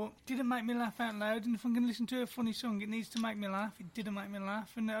humour, but it didn't make me laugh out loud. And if I'm going to listen to a funny song, it needs to make me laugh. It didn't make me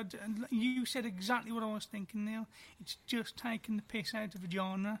laugh, and you said exactly what I was thinking, Neil. It's just taking the piss out of a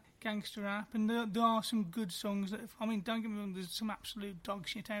genre, gangster rap, and there are some good songs that. Don't get me wrong. There's some absolute dog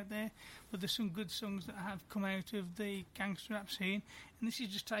shit out there, but there's some good songs that have come out of the gangster rap scene, and this is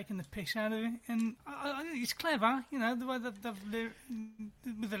just taking the piss out of it. And it's clever, you know, the way with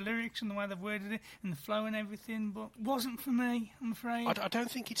the lyrics and the way they've worded it and the flow and everything, but wasn't for me, I'm afraid. I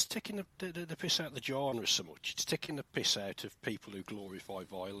don't think it's taking the piss out of the genre so much. It's taking the piss out of people who glorify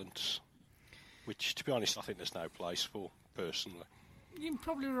violence, which, to be honest, I think there's no place for, personally. You're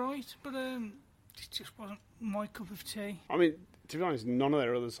probably right, but it just wasn't my cup of tea. I mean, to be honest, none of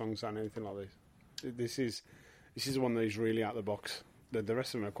their other songs sound anything like this. This is one that is really out of the box. The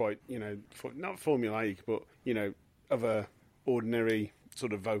rest of them are quite, you know, not formulaic, but, you know, of a ordinary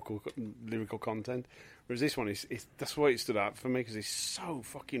sort of vocal, lyrical content. Whereas this one, that's why it stood out for me, because it's so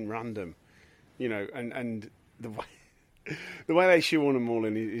fucking random, you know, and the way they shoehorn them all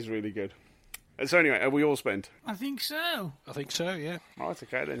in is really good. So anyway, are we all spent? I think so. Yeah. Right,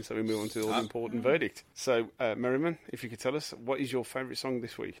 okay then, so we move on to the all-important verdict. So, Merrym'n, if you could tell us, what is your favourite song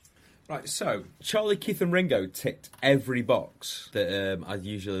this week? Right, so Charlie, Keith and Ringo ticked every box that I'd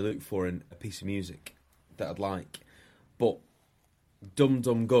usually look for in a piece of music that I'd like. But Dum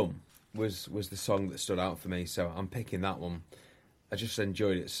Dum Gum was the song that stood out for me, so I'm picking that one. I just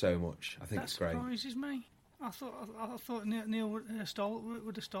enjoyed it so much. I think it's great. That surprises me. I thought Neil would have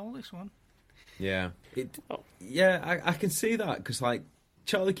stole this one. Yeah. I can see that, because, like,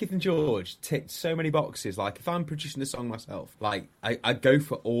 Charlie, Keith and George ticked so many boxes. Like, if I'm producing a song myself, like, I go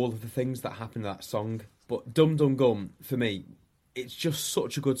for all of the things that happen in that song. But Dum Dum Gum, for me, it's just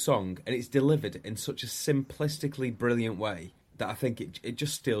such a good song, and it's delivered in such a simplistically brilliant way that I think it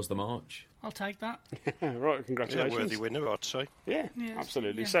just steals the march. I'll take that. Right, congratulations. Yeah, worthy winner, I'd say. Yeah, yes,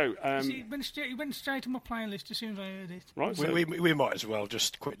 absolutely. Yeah. So, it went straight to my playlist as soon as I heard it. Right, so We might as well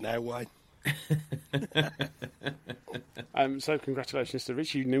just quit now, Wayne. So congratulations to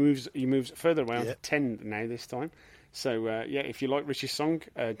Rich. You moved further away on to 10 now this time. So if you like Rich's song,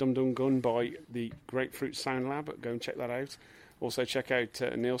 Dum Dum Gun by the Grapefruit Sound Lab, go and check that out. Also check out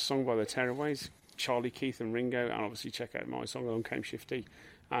Neil's song by the Tearaways, Charlie, Keith and Ringo, and obviously check out my song Along Came Shifty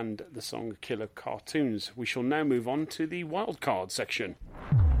and the song Killer Cartoons. We shall now move on to the wildcard section.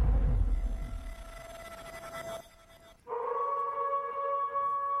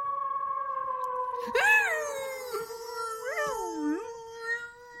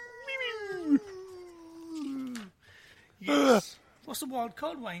 Yes. What's the wild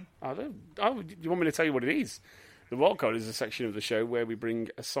card, Wayne? Do you want me to tell you what it is? The wildcard is a section of the show where we bring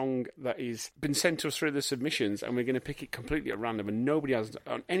a song that is been sent to us through the submissions, and we're going to pick it completely at random, and nobody has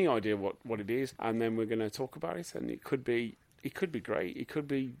any idea what it is, and then we're going to talk about it. And it could be great, it could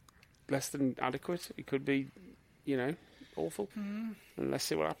be less than adequate, it could be, you know, awful. And let's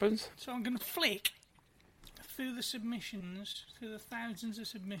see what happens. So I'm going to flick through the submissions, through the thousands of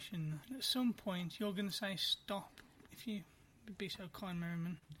submissions. At some point, you're going to say stop, if you would be so kind,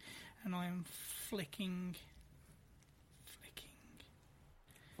 Merrym'n, and I am flicking.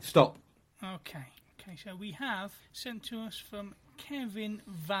 Stop. Okay, so we have sent to us from Kevin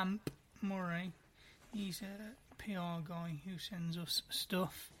Vamp Murray. He's a PR guy who sends us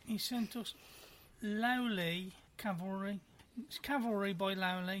stuff. He sent us Lowly Cavalry. It's Cavalry by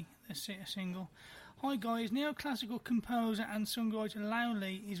Lowly, a single. Hi guys, neoclassical composer and songwriter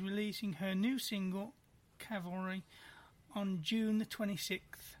Lowly is releasing her new single, Cavalry, on June the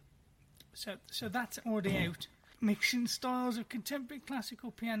 26th. So that's already out. Mixing styles of contemporary classical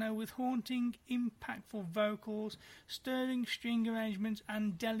piano with haunting, impactful vocals, stirring string arrangements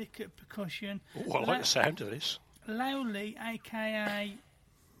and delicate percussion. Oh, I like the sound of this. Lowly, a.k.a.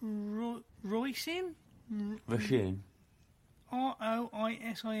 Roisin? Rasheen.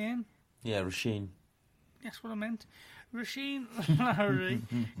 Roisin? Yeah, Rasheen. That's what I meant. Rasheen Lowry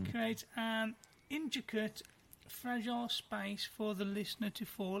creates an intricate, fragile space for the listener to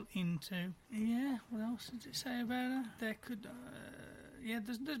fall into. Yeah, what else did it say about her? There could...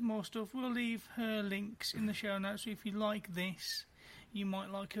 there's more stuff. We'll leave her links in the show notes, so if you like this, you might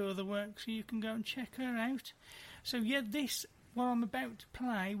like her other work, so you can go and check her out. So yeah, this what I'm about to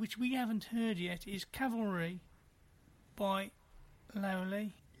play, which we haven't heard yet, is Cavalry by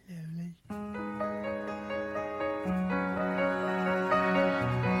Lowley.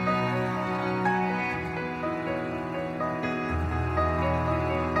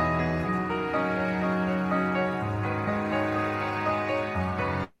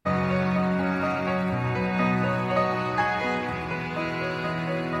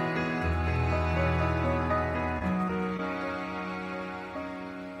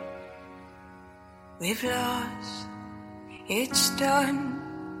 We've lost, it's done.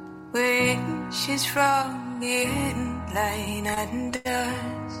 We're inches from the end line and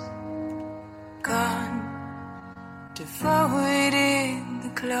dust. Gone, devoured in the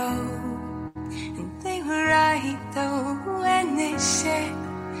glow. And they were right though when they said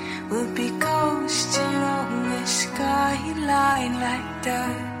we'll be ghosts along the skyline like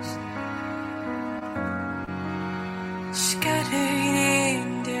dust. Scattered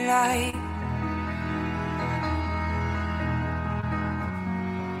in the light.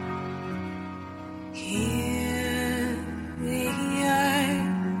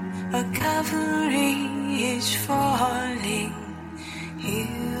 A cavalry is falling.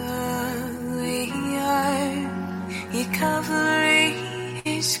 Here we are. Your cavalry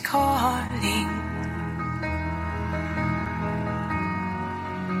is calling.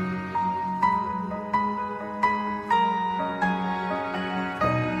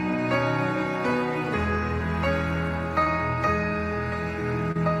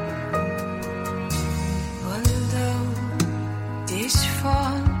 Although this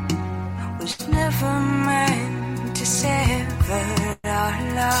fall was never meant to sever our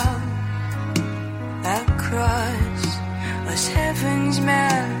love. That cross was heaven's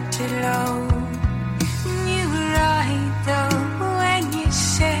melted low. You were right though when you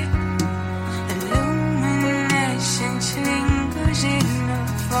said a luminescence lingers in the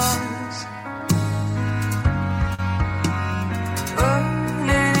falls,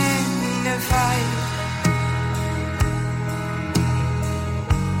 rolling in the fire.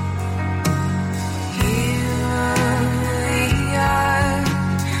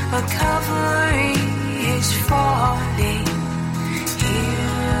 A cavalry is falling.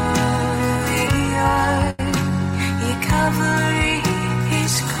 Here we are. Your cavalry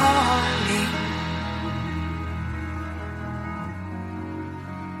is calling.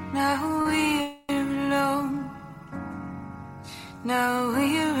 Now we're alone. Now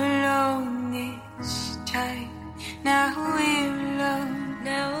we're alone this time. Now we're alone.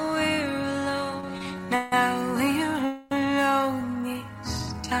 Now we're alone. Now we're alone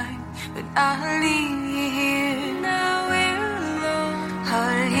this time. But I'll leave you here. Now we're alone.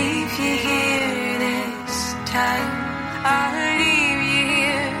 I'll leave you here this time. I'll leave you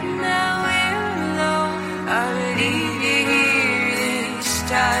here. Now we're alone. I'll leave you here this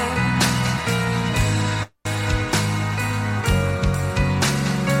time.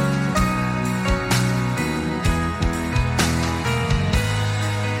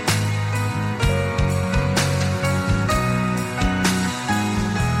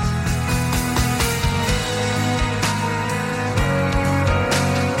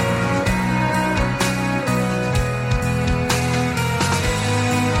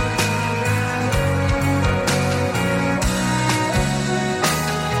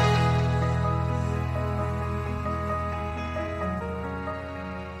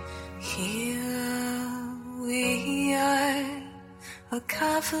 A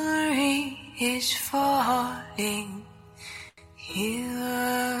cavalry is falling.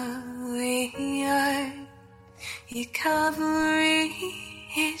 Here we are. Your cavalry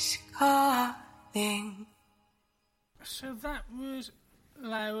is calling. So that was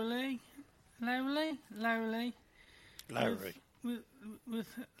Lowley. With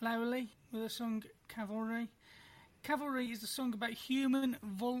Lowley, with the song Cavalry. Cavalry is a song about human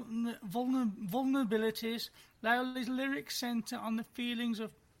vulnerabilities. Lowley's lyrics centre on the feelings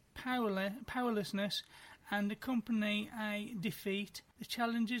of powerlessness and accompany a defeat, the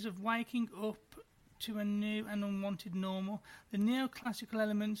challenges of waking up to a new and unwanted normal, the neoclassical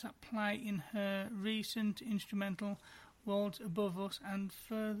elements at play in her recent instrumental Worlds Above Us and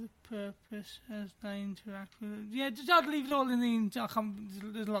further purpose as they interact with it. Yeah, just I'd leave it all in the...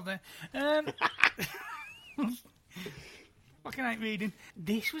 There's a lot there. Fucking ain't reading.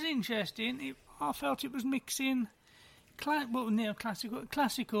 This was interesting. I felt it was mixing neoclassical,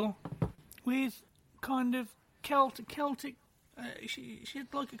 classical with kind of Celtic. She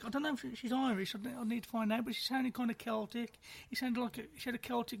had like I don't know if she's Irish. I need to find out, but she sounded kind of Celtic. It sounded like she had a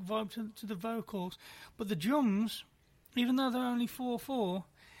Celtic vibe to the vocals, but the drums, even though they're only 4/4,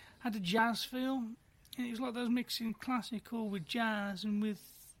 had a jazz feel. And it was like those mixing classical with jazz and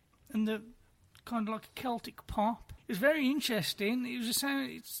the kind of like a Celtic pop. It was very interesting. It was a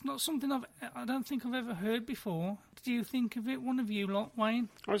sound. It's not something I don't think I've ever heard before. Did you think of it, one of you lot, Wayne?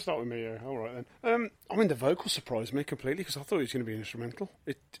 I'll start with me, yeah. All right, then. I mean, the vocal surprised me completely because I thought it was going to be instrumental.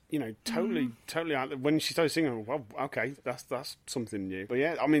 It, totally out there. When she started singing, well, okay, that's something new. But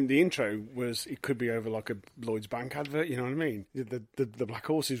yeah, I mean, the intro was, it could be over like a Lloyd's Bank advert, you know what I mean? The black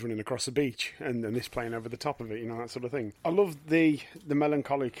horses running across the beach and this playing over the top of it, that sort of thing. I love the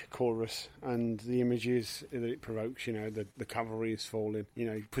melancholic chorus and the images that it provokes, the cavalry is falling,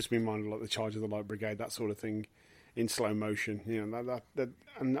 it puts me in mind of like the Charge of the Light Brigade, that sort of thing. In slow motion, and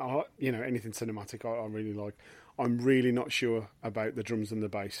anything cinematic I really like. I'm really not sure about the drums and the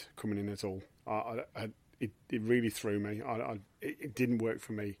bass coming in at all. It really threw me. It didn't work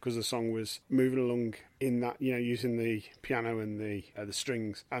for me because the song was moving along in that, using the piano and the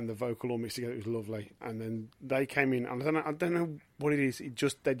strings and the vocal all mixed together. It was lovely, and then they came in. And I don't know what it is.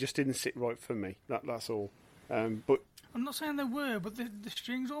 They just didn't sit right for me. That's all. But I'm not saying they were, but the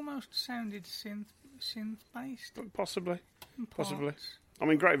strings almost sounded synth-based. Possibly. I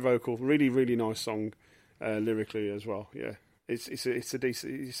mean, great vocal, really, really nice song, lyrically as well. Yeah, it's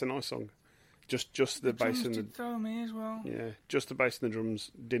a nice song. Just the bass and the throw me as well. Yeah, just the bass and the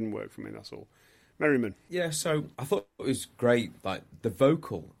drums didn't work for me. That's all. Merrym'n. Yeah, so I thought it was great. Like the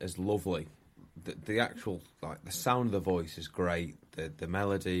vocal is lovely. The actual the sound of the voice is great. The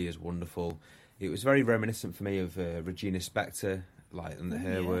melody is wonderful. It was very reminiscent for me of Regina Spektor. And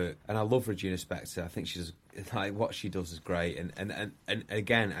her work, and I love Regina Spektor. I think she's what she does is great, and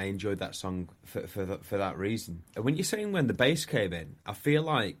again, I enjoyed that song for that reason. And when you're saying when the bass came in, I feel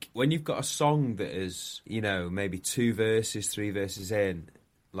like when you've got a song that is maybe 2 verses, 3 verses in,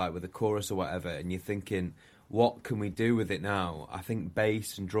 like with a chorus or whatever, and you're thinking, what can we do with it now? I think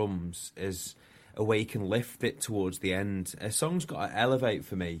bass and drums is a way you can lift it towards the end. A song's got to elevate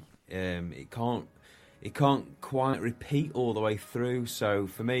for me. It can't quite repeat all the way through. So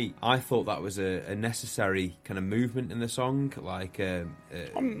for me, I thought that was a necessary kind of movement in the song. I'm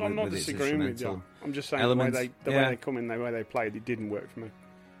not disagreeing with you. I'm just saying the way they come in, the way they played, it didn't work for me.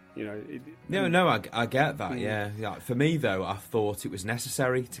 I get that. Yeah. For me though, I thought it was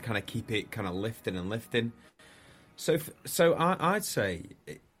necessary to kind of keep it kind of lifting and lifting. So I'd say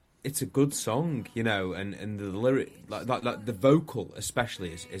it's a good song, and the lyric, like the vocal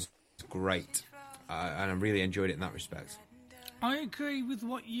especially is great. And I really enjoyed it in that respect. I agree with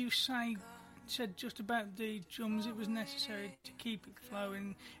what you said just about the drums. It was necessary to keep it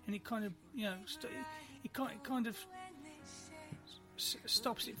flowing, and it kind of, it kind of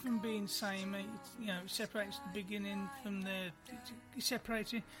stops it from being samey. It separates the beginning from it's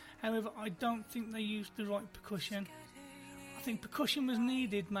separated. However, I don't think they used the right percussion. I think percussion was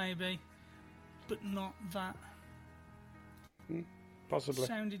needed, maybe, but not that. Possibly. It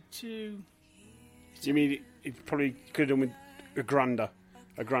sounded too. You mean it probably could have done with a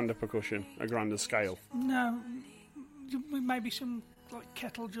grander percussion, a grander scale? No, maybe some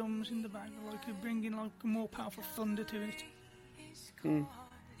kettle drums in the back, bringing a more powerful thunder to it,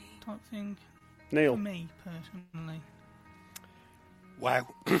 type thing. Neil, for me personally. Wow,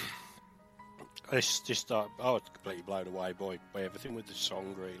 I was completely blown away by everything with the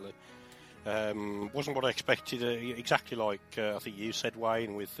song. Really, wasn't what I expected. Exactly like I think you said,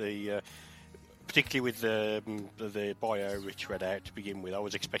 Wayne, with the. Particularly with the bio Rich read out to begin with, I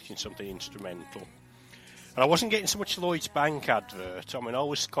was expecting something instrumental. And I wasn't getting so much Lloyd's Bank advert. I mean, I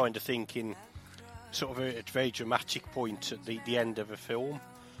was kind of thinking sort of a very dramatic point at the end of a film.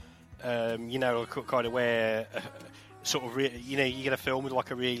 Kind of where you get a film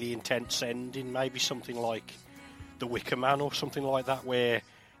with a really intense ending, maybe something like The Wicker Man or something like that, where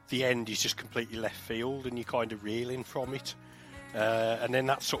the end is just completely left field and you're kind of reeling from it. And then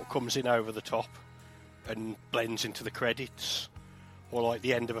that sort of comes in over the top and blends into the credits, or like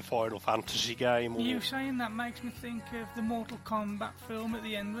the end of a Final Fantasy game. You saying that makes me think of the Mortal Kombat film at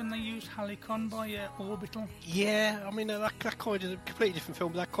the end when they used Halicon by Orbital. Yeah, I mean that kind of a completely different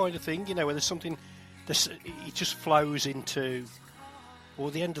film, that kind of thing. Where there's something, it just flows into,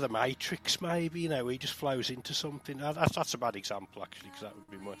 or the end of the Matrix, maybe. He just flows into something. That's a bad example actually, because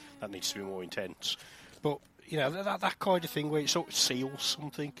that needs to be more intense. But that kind of thing where it sort of seals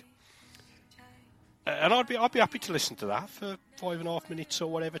something. And I'd be happy to listen to that for 5.5 minutes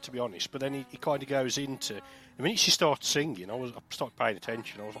or whatever, to be honest. But then he kind of goes into, the minute she starts singing, I started paying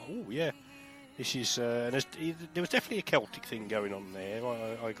attention. I was like, oh yeah, this is. There was definitely a Celtic thing going on there.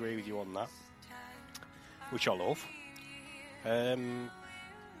 I agree with you on that, which I love. But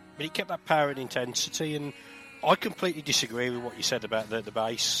he kept that power and intensity, and I completely disagree with what you said about the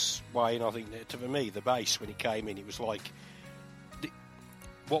bass, Wayne. I think that, for me, the bass, when it came in, it was like...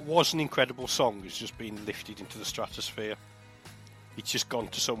 what was an incredible song has just been lifted into the stratosphere. It's just gone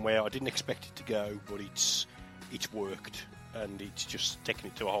to somewhere I didn't expect it to go, but it's worked, and it's just taken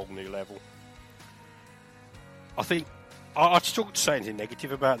it to a whole new level. I think I'd struggle to say anything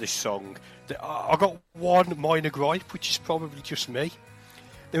negative about this song. I got one minor gripe, which is probably just me.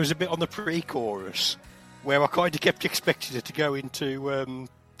 There was a bit on the pre-chorus where I kind of kept expecting it to go into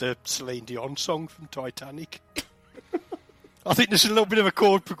the Celine Dion song from Titanic. I think there's a little bit of a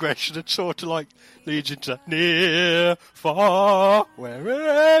chord progression that sort of like leads into near, far,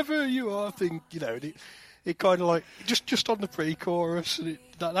 wherever you are. I think, you know, it kind of like, just on the pre-chorus, and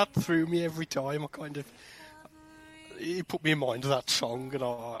that threw me every time. It put me in mind of that song, and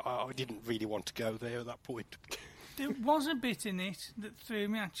I didn't really want to go there at that point. There was a bit in it that threw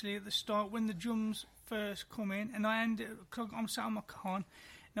me actually at the start when the drums first come in, and I'm sat on my con,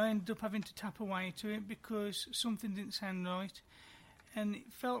 and I ended up having to tap away to it because something didn't sound right, and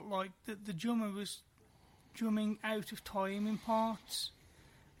it felt like that the drummer was drumming out of time in parts,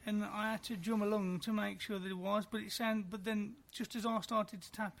 and I had to drum along to make sure that it was, but then just as I started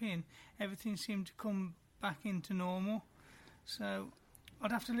to tap in, everything seemed to come back into normal, so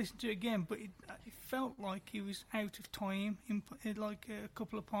I'd have to listen to it again, but it felt like he was out of time in like a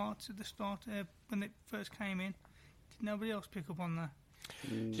couple of parts at the start when it first came in. Did nobody else pick up on that?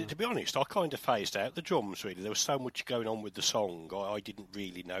 No. To be honest, I kind of phased out the drums, really. There was so much going on with the song, I didn't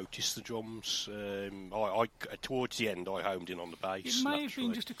really notice the drums. I towards the end, I homed in on the bass. It may have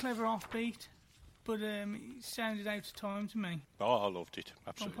been just a clever offbeat, but it sounded out of time to me. Oh, I loved it.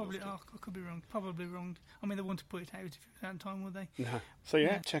 Absolutely. I could be wrong. Probably wrong. I mean, they wouldn't put it out if it was out of time, would they? No. So,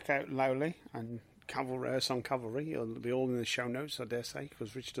 check out Lowley and Song Cavalry. It'll be all in the show notes, I dare say,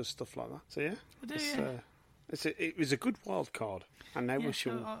 because Rich does stuff like that. So, it was a good wild card. And now we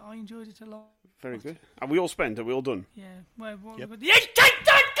shall... I enjoyed it a lot. Very good. Are we all spent? Are we all done? Yeah. Well, yep.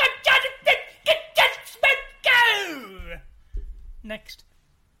 Go! Next.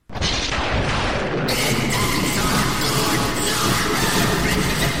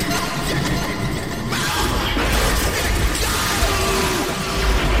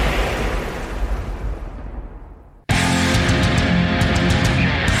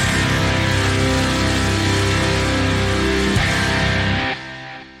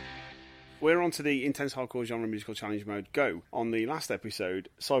 We're on to the Intense Hardcore Genre Musical Challenge Mode Go. On the last episode,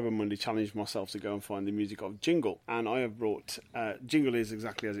 Cyber Monday challenged myself to go and find the music of Jingle, and I have brought Jingle is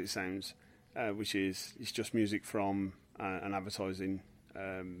exactly as it sounds, which is it's just music from an advertising,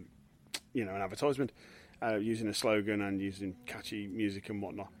 an advertisement, using a slogan and using catchy music and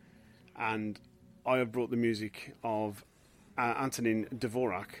whatnot. And I have brought the music of Antonin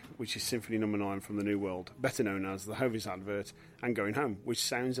Dvorak, which is Symphony No. 9 from the New World, better known as the Hovis advert and Going Home, which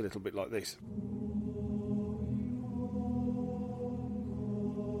sounds a little bit like this.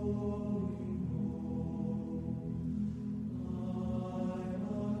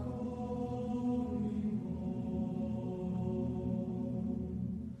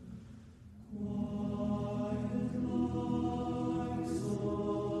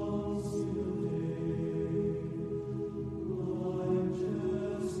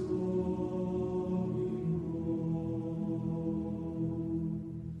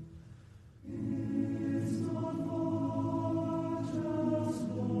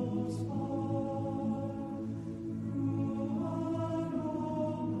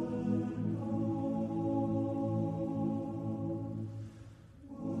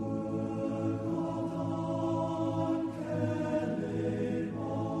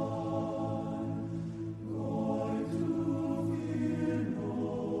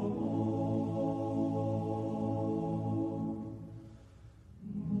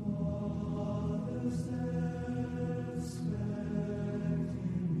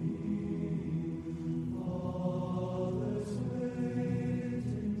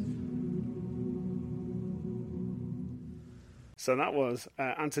 So that was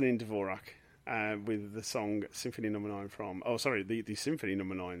Antonin Dvorak with the song Symphony No. 9 from... Oh, sorry, the Symphony No.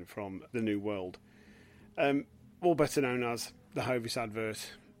 9 from The New World. All better known as the Hovis advert,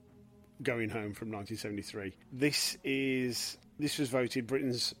 Going Home from 1973. This was voted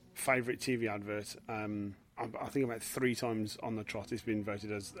Britain's favourite TV advert. I think about 3 times on the trot it's been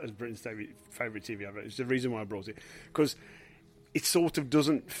voted as Britain's favourite TV advert. It's the reason why I brought it. Because it sort of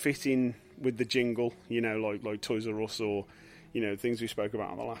doesn't fit in with the jingle, like Toys R Us or... things we spoke about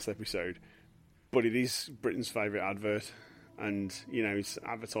on the last episode, but it is Britain's favourite advert, and it's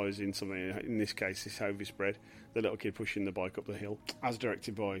advertising something. In this case, it's Hovis bread, the little kid pushing the bike up the hill, as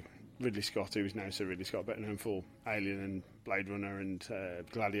directed by Ridley Scott, who is now Sir Ridley Scott, better known for Alien and Blade Runner and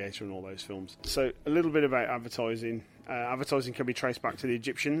Gladiator and all those films. So a little bit about advertising. Advertising can be traced back to the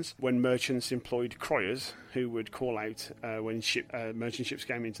Egyptians when merchants employed criers who would call out when merchant ships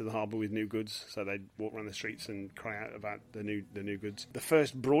came into the harbour with new goods. So they'd walk around the streets and cry out about the new goods. The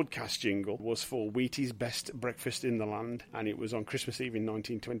first broadcast jingle was for Wheaties' Best Breakfast in the Land, and it was on Christmas Eve in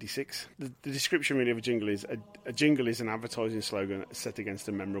 1926. The description really of a jingle is a jingle is an advertising slogan set against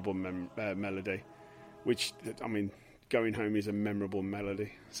a memorable melody, which, I mean, Going Home is a memorable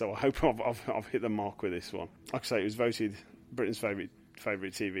melody, so I hope I've hit the mark with this one. Like I say, it was voted Britain's favourite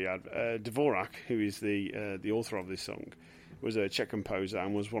TV ad. Dvorak, who is the author of this song, was a Czech composer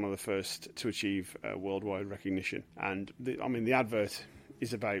and was one of the first to achieve worldwide recognition. And the advert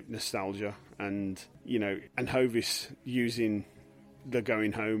is about nostalgia and Hovis using the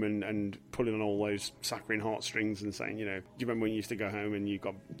going home and pulling on all those saccharine heartstrings and saying, do you remember when you used to go home and you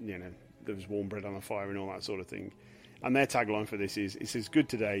got, there was warm bread on the fire and all that sort of thing. And their tagline for this is, it's as good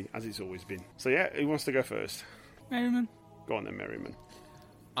today as it's always been. So yeah, who wants to go first? Merrym'n. Go on then, Merrym'n.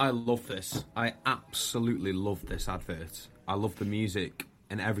 I love this. I absolutely love this advert. I love the music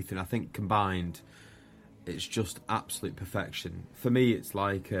and everything. I think combined, it's just absolute perfection. For me, it's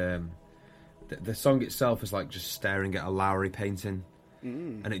like the song itself is like just staring at a Lowry painting,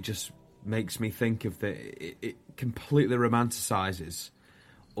 and it just makes me think of it completely romanticises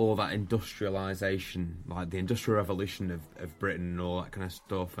all that industrialisation, like the Industrial Revolution of Britain and all that kind of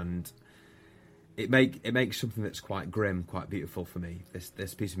stuff, and it makes something that's quite grim, quite beautiful for me.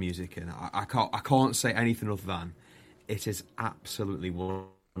 This piece of music, and I can't say anything other than it is absolutely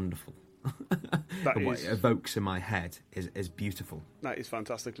wonderful. And what it evokes in my head is beautiful. That is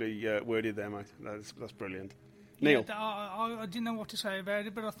fantastically worded there, mate. That's brilliant. Neil, yeah, I didn't know what to say about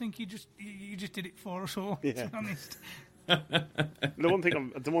it, but I think you just did it for us all. Yeah. To be honest. The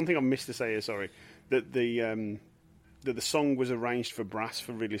one thing I missed to say is that the song was arranged for brass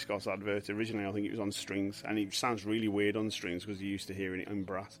for Ridley Scott's advert. Originally, I think it was on strings, and it sounds really weird on strings because you're used to hearing it in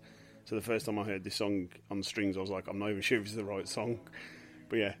brass. So the first time I heard this song on strings, I was like, I'm not even sure if it's the right song.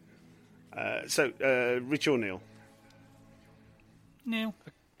 But yeah. So Rich or Neil? Neil.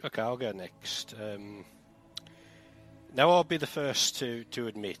 Okay, I'll go next. Now I'll be the first to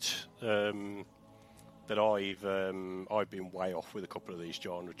admit that I've been way off with a couple of these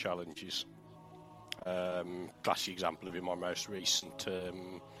genre challenges. Classic example of in my most recent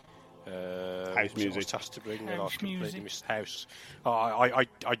house music. Tasked to bring, house and I've completely music. missed house. I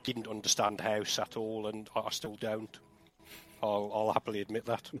didn't understand house at all, and I still don't. I'll happily admit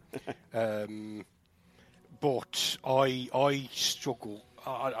that. But I struggle.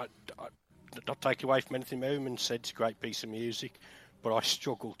 I not take away from anything Merrym'n said. It's a great piece of music, but I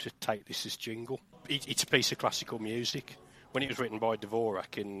struggle to take this as jingle. It's a piece of classical music. When it was written by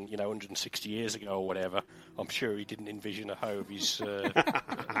Dvorak in 160 years ago or whatever, I'm sure he didn't envision a Hovis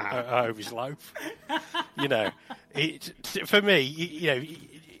loaf. For me,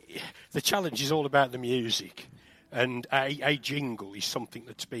 the challenge is all about the music, and a jingle is something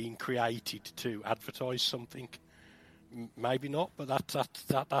that's being created to advertise something. Maybe not, but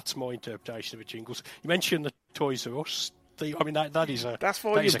that's my interpretation of a jingle. You mentioned the Toys R Us. That is a that's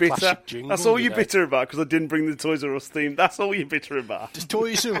why that you're is a bitter. classic jingle. That's all you're bitter about because I didn't bring the Toys R Us theme. That's all you're bitter about. The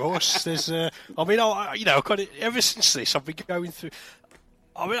Toys R Us. There's ever since this, I've been going through.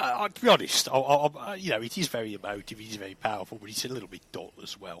 To be honest, it is very emotive. It is very powerful, but it's a little bit dull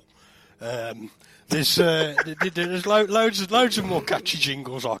as well. There's loads of more catchy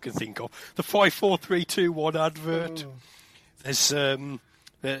jingles I can think of. The 5, 4, 3, 2, 1 advert. There's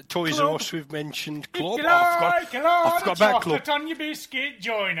Toys R Us we've mentioned. Club. I forgot about Club. On your biscuit,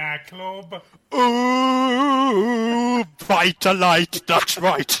 join our club. Ooh, Vitalite. That's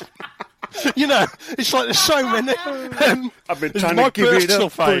right. It's like there's so many. I've been trying to give it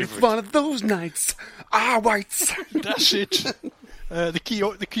up, but it's one of those nights. Whites. That's it. The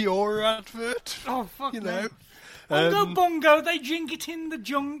Kiora advert. Oh, fuck Bongo Bongo, they jing it in the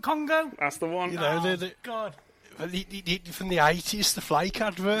Congo. That's the one. God. From the 80s, the Flake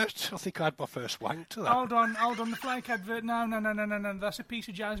advert. I think I had my first wank to that. Hold on, the Flake advert. No. That's a piece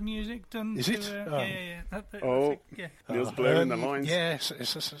of jazz music done. Is it? Yeah. Neil's blurring the lines. Yeah,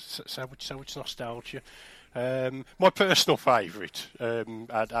 so much nostalgia. My personal favourite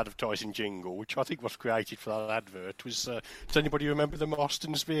advertising jingle, which I think was created for that advert, was... does anybody remember the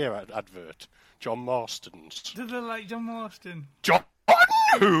Marston's beer advert? John Marston's. The late John Marston. John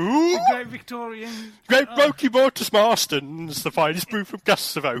who? The great Victorian. Great Blokey Mortis Marston's, the finest brew from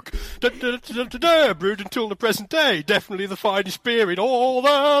Castle of Oak. Brewed until the present day. Definitely the finest beer in all the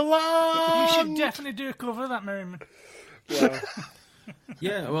land. You should definitely do a cover of that, Merrym'n. Well,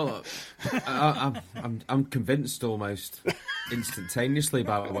 Yeah, well, I'm convinced almost instantaneously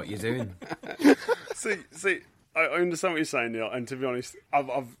about what you're doing. See, I understand what you're saying, Neil, and to be honest,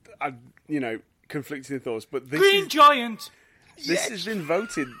 I've conflicting thoughts, but this Green Giant. This has been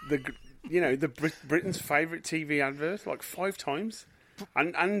voted Britain's favourite TV advert like 5 times,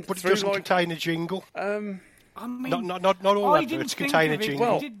 and but it doesn't contain a jingle. I mean, not all adverts contain a jingle.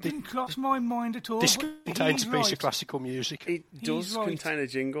 Well, it didn't cross my mind at all. This contains a piece of classical music. It does contain a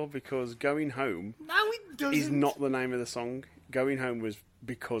jingle because "Going Home" it doesn't. is not the name of the song. "Going Home" was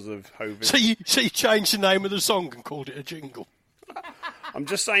because of Hovis. So you changed the name of the song and called it a jingle. I'm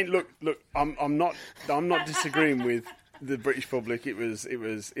just saying. Look. I'm not disagreeing with the British public. It was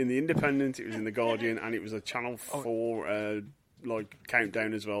in the Independent. It was in the Guardian, and it was a Channel 4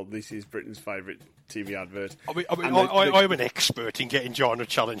 countdown as well. This is Britain's favourite TV advert. I'm an expert in getting genre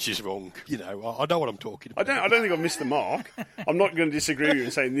challenges wrong. You know, I know what I'm talking about. I don't think I've missed the mark. I'm not going to disagree with you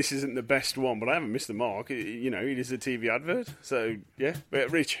and saying this isn't the best one, but I haven't missed the mark. It is a TV advert. So, yeah.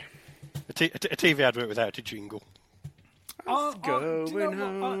 Rich. A TV advert without a jingle. Going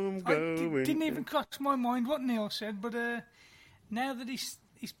home, It didn't even cross my mind what Neil said, but now that he's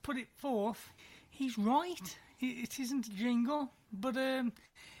put it forth, he's right. It isn't a jingle, but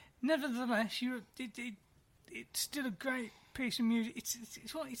nevertheless, it's still a great piece of music.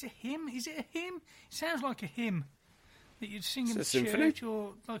 It's a hymn. Is it a hymn? It sounds like a hymn that you'd sing in the church,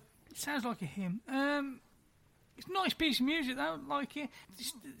 or like it sounds like a hymn. It's a nice piece of music, though. Like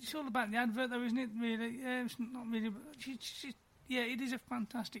it's all about the advert, though, isn't it? Really, it's not really. It is a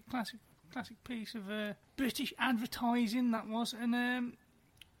fantastic classic piece of British advertising. That was, and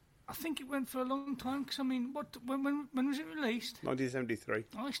I think it went for a long time. Because I mean, when was it released? 1973.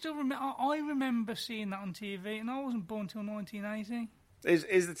 I still remember. I remember seeing that on TV, and I wasn't born till 1980.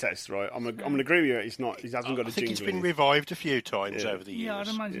 Is the test right? I'm going to agree with you. It's not. It hasn't got a jingle. I think it's been revived a few times over the years. Yeah, I'd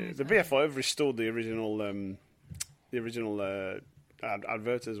imagine. The BFI have restored the original.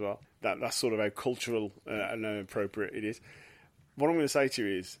 Advert as well. That's sort of how cultural and appropriate it is. What I'm going to say to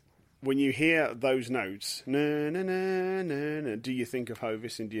you is, when you hear those notes, na na na na na, do you think of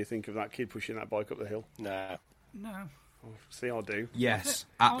Hovis and do you think of that kid pushing that bike up the hill? No. Oh, see, I do. Yes,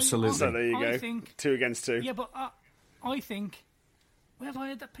 absolutely. So there you go. Think, 2 against 2. Yeah, but I think, where have I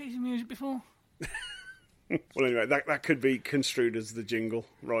heard that piece of music before? Well, anyway, that could be construed as the jingle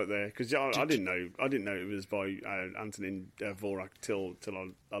right there, because I didn't know it was by Antonin Dvorak till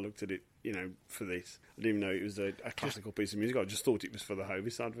I looked at it, for this. I didn't even know it was a classical piece of music. I just thought it was for the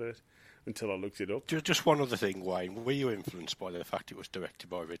Hovis advert until I looked it up. Just one other thing, Wayne. Were you influenced by the fact it was directed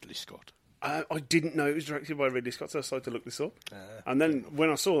by Ridley Scott? I didn't know it was directed by Ridley Scott, so I started to look this up. And then when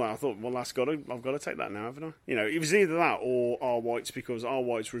I saw that, I thought, well, I've got to take that now, haven't I? It was either that or R. White's, because R.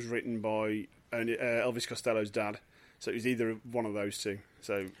 White's was written by Elvis Costello's dad, so it was either one of those two.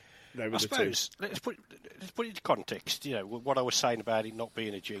 So they were let's put it into context. What I was saying about it not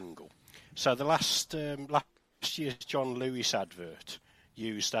being a jingle. So the last year's John Lewis advert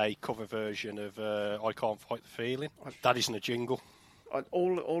used a cover version of "I Can't Fight the Feeling." That isn't a jingle.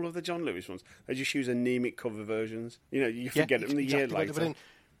 All of the John Lewis ones, they just use anemic cover versions. You forget them a year later.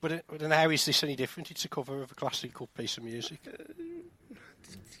 But then how is this any different? It's a cover of a classical piece of music.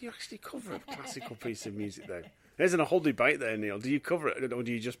 Do you actually cover a classical piece of music, though? There's a whole debate there, Neil. Do you cover it, or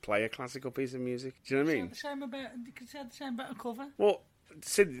do you just play a classical piece of music? Do you know what I mean? You could say the same about a cover. Well,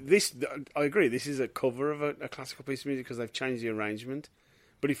 I agree. This is a cover of a classical piece of music because they've changed the arrangement.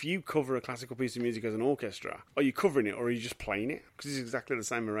 But if you cover a classical piece of music as an orchestra, are you covering it or are you just playing it? Because it's exactly the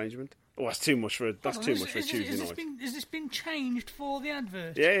same arrangement. Oh, that's too much for a Tuesday night. Has this been changed for the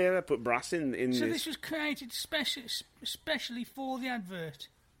advert? Yeah, they put brass in so this. This was created especially for the advert.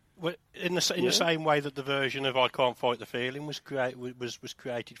 Well, in the same way that the version of "I Can't Fight the Feeling" was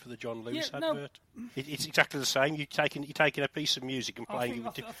created for the John Lewis advert. It's exactly the same. You're taking a piece of music and playing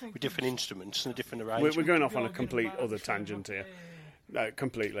it with different instruments and a different arrangement. We're going off on a complete other tangent here.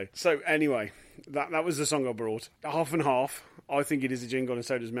 Completely. So anyway, that was the song I brought. Half and half. I think it is a jingle, and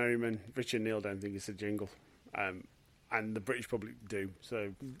so does Merrym'n. Rich and Neil don't think it's a jingle. And the British public do.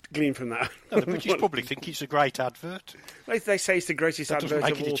 So glean from that. No, the British public think it's a great advert. They say it's the greatest advert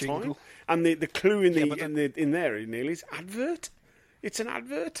of all time. And the clue in there, Neil, is advert. It's an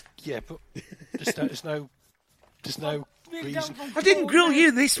advert. Yeah, but there's no reason. I didn't grill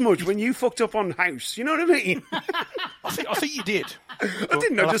you this much when you fucked up on House. You know what I mean? I think you did. I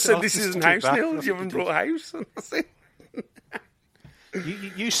didn't. I just said this isn't House, Neil. You haven't brought House. That's it.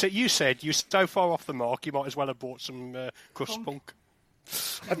 You said you're so far off the mark. You might as well have bought some crust punk.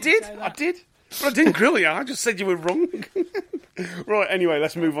 I did. But I didn't grill you. I just said you were wrong. Right, anyway,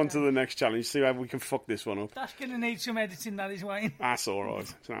 let's move on to the next challenge. See how we can fuck this one up. That's going to need some editing, that is, Wayne. That's all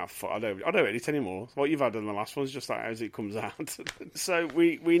right. I don't edit anymore. What you've had in the last one's just like as it comes out. So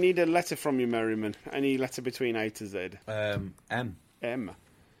we need a letter from you, Merrym'n. Any letter between A to Z? M. M.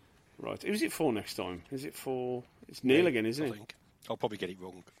 Right. Who's it for next time? Is it for... It's Neil again, isn't it? I think. I'll probably get it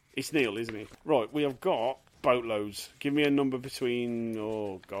wrong. It's Neil, isn't it? Right, we have got boatloads. Give me a number between...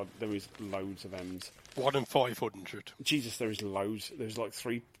 Oh, God, there is loads of M's. 1 and 500. Jesus, there is loads. There's like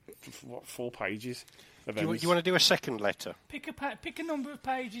 4 pages of Do M's. you want to do a second letter? Pick a number of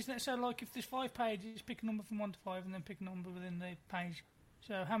pages. So, like, if there's 5 pages, pick a number from 1 to 5, and then pick a number within the page.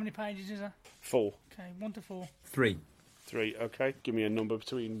 So, how many pages is there? 4. Okay, 1 to 4. 3. 3, okay. Give me a number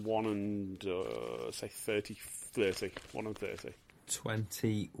between 1 and, say, 30. 1 and 30.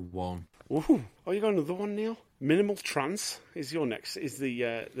 21. Ooh, are you got another one, Neil? Minimal trance is your next. Is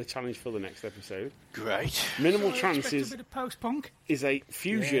the challenge for the next episode? Great. Minimal So trance a bit of post-punk. is a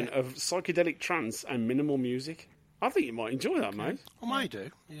fusion of psychedelic trance and minimal music. I think you might enjoy that, mate. I might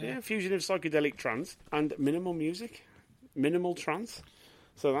do. Yeah, fusion of psychedelic trance and minimal music. Minimal trance.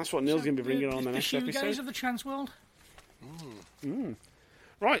 So that's what Neil's going to be bringing on the next shoegaze episode. of the trance world.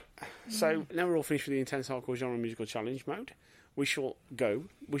 Right, so now we're all finished with the Intense Hardcore Genre Musical Challenge mode. We shall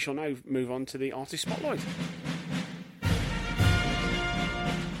now move on to the Artist Spotlight.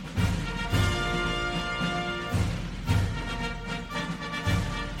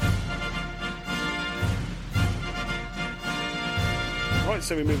 Right,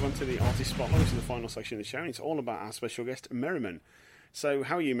 so we move on to the Artist Spotlight, which is the final section of the show, and it's all about our special guest, Merrym'n. So,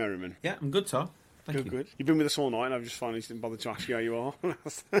 how are you, Merrym'n? Yeah, I'm good, Tom. Thank you. Good. You've been with us all night, and I've just finally didn't bother to ask you how you are.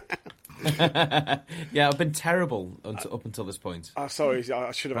 Yeah, I've been terrible up until this point. Sorry,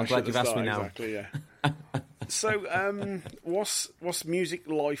 I should have I'm asked glad you you've at the asked me start, now. exactly, yeah. So, what's music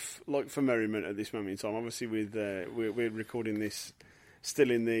life like for Merrym'n at this moment in time? Obviously, with we're recording this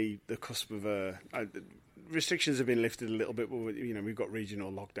still in the cusp of restrictions have been lifted a little bit. But we've got regional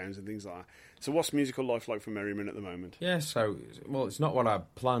lockdowns and things like that. So, what's musical life like for Merrym'n at the moment? Yeah, so, well, it's not what I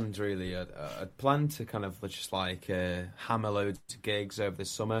planned, really. I'd planned to kind of just like hammer loads of gigs over the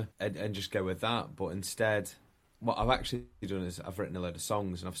summer and just go with that. But instead, what I've actually done is I've written a load of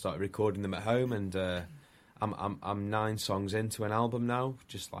songs and I've started recording them at home. And I'm 9 songs into an album now,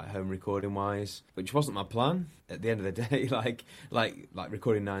 just like home recording wise, which wasn't my plan. At the end of the day, like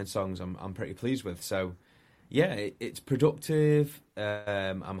recording 9 songs, I'm pretty pleased with. So, yeah, it's productive.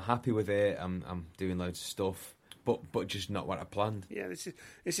 I'm happy with it. I'm doing loads of stuff, but just not what I planned. Yeah,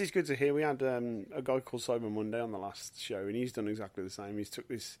 this is good to hear. We had a guy called Simon Monday on the last show, and he's done exactly the same. He's took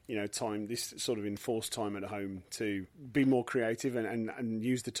this time, this sort of enforced time at home to be more creative and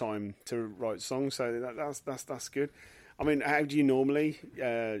use the time to write songs. So that's good. I mean, how do you normally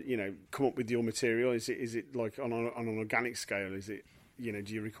come up with your material? Is it like on an organic scale? Is it? Do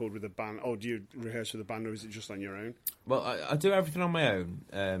you record with a band, or do you rehearse with a band, or is it just on your own? Well, I do everything on my own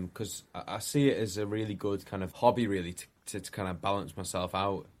because I see it as a really good kind of hobby, really, to kind of balance myself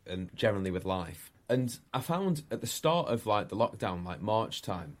out and generally with life. And I found at the start of like the lockdown, like March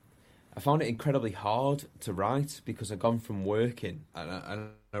time, I found it incredibly hard to write because I'd gone from working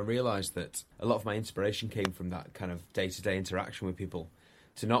and I realised that a lot of my inspiration came from that kind of day-to-day interaction with people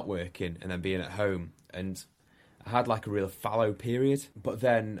to not working and then being at home. And I had like a real fallow period, but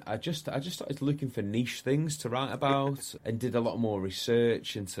then I just started looking for niche things to write about and did a lot more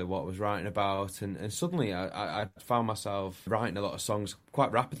research into what I was writing about, and suddenly I found myself writing a lot of songs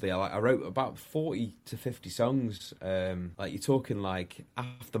quite rapidly. I wrote about 40 to 50 songs. Like you're talking like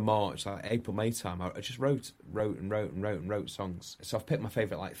after March, like April, May time, I just wrote songs. So I've picked my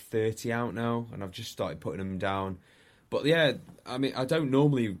favourite like 30 out now, and I've just started putting them down. But yeah, I mean, I don't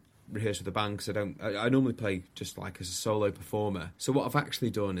normally rehearse with a band because I normally play just like as a solo performer. So what I've actually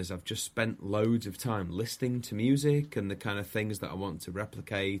done is I've just spent loads of time listening to music and the kind of things that I want to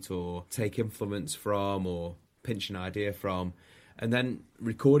replicate or take influence from or pinch an idea from, and then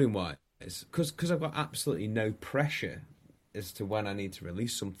recording wise, because I've got absolutely no pressure as to when I need to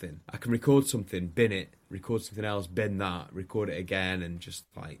release something. I can record something, bin it, record something else, bin that, record it again, and just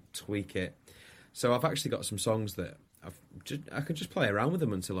like tweak it. So I've actually got some songs that I can just play around with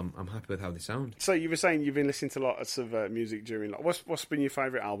them until I'm happy with how they sound. So you were saying you've been listening to lots of music during what's been your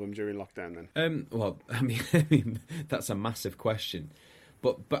favourite album during lockdown then? Well, I mean that's a massive question,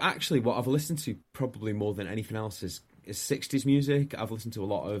 but actually what I've listened to probably more than anything else is 60s music. I've listened to a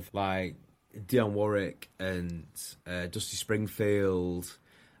lot of like Dionne Warwick and Dusty Springfield,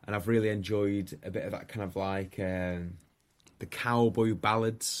 and I've really enjoyed a bit of that kind of like the cowboy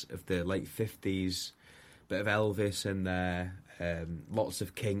ballads of the late 50s. Bit of Elvis in there, lots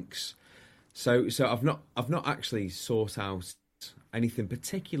of Kinks. So I've not actually sought out anything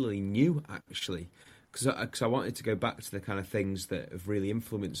particularly new, actually, because I wanted to go back to the kind of things that have really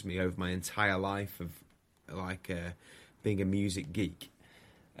influenced me over my entire life of being a music geek,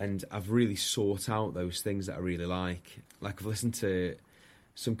 and I've really sought out those things that I really like. Like I've listened to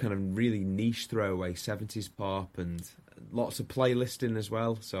some kind of really niche throwaway 70s pop and lots of playlisting as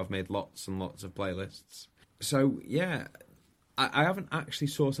well. So I've made lots and lots of playlists. So yeah, I haven't actually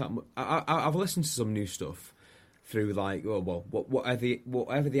sought out. I've listened to some new stuff through whatever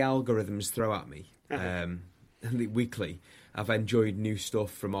the algorithms throw at me weekly. I've enjoyed new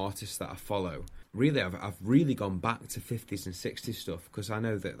stuff from artists that I follow. Really, I've really gone back to 50s and 60s stuff because I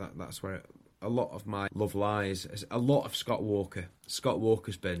know that's where a lot of my love lies. A lot of Scott Walker. Scott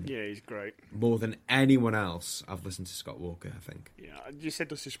Walker's been... Yeah, he's great. More than anyone else, I've listened to Scott Walker, I think. Yeah, you said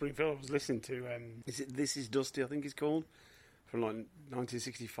Dusty Springfield. I was listening to... This Is Dusty, I think it's called, from like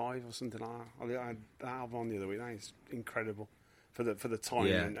 1965 or something like that. I had that album on the other week. That is incredible for the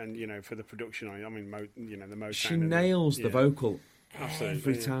time and you know, for the production. I mean, the Motown. She nails the vocal absolutely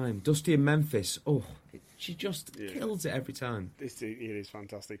every time. Dusty in Memphis, she just kills it every time. It is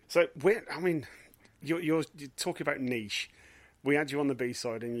fantastic. So, you're talking about niche. We had you on the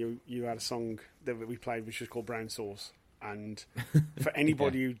B-side and you had a song that we played which was called Brown Sauce. And for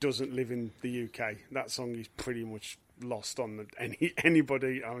anybody who doesn't live in the UK, that song is pretty much lost on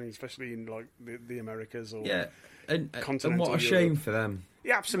anybody, I mean, especially in like the Americas or continental and what a Europe. shame for them.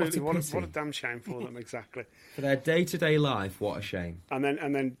 Yeah, absolutely. What a damn shame for them, exactly. For their day-to-day life, what a shame. And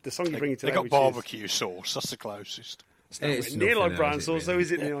then the song you bring today, they got barbecue sauce. That's the closest. It's near like brown sauce, though,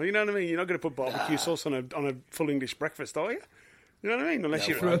 is it, Neil? You know what I mean? You're not going to put barbecue sauce on a full English breakfast, are you? You know what I mean? Unless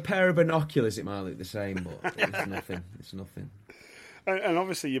you're through a pair of binoculars, it might look the same, but it's nothing. It's nothing. And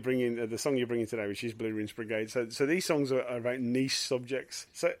obviously, you're bringing the song you're bringing today, which is Blue Rinse Brigade. So these songs are about niche subjects.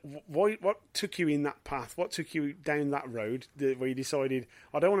 So what took you in that path? What took you down that road where you decided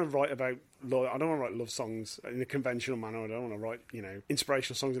I don't want to write love songs in a conventional manner. I don't want to write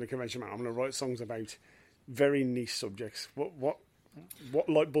inspirational songs in a conventional manner. I'm going to write songs about very niche subjects. What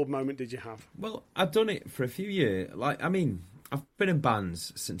light bulb moment did you have? Well, I've done it for a few years. I've been in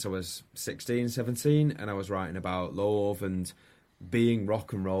bands since I was 16, 17, and I was writing about love and being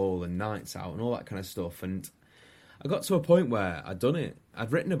rock and roll and nights out and all that kind of stuff. And I got to a point where I'd done it.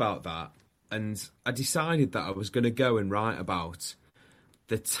 I'd written about that, and I decided that I was going to go and write about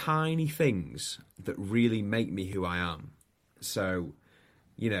the tiny things that really make me who I am. So,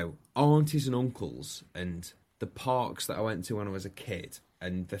 aunties and uncles and the parks that I went to when I was a kid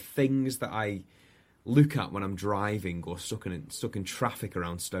and the things that I look at when I'm driving or stuck in traffic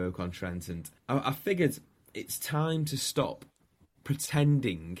around Stoke-on-Trent. And I figured it's time to stop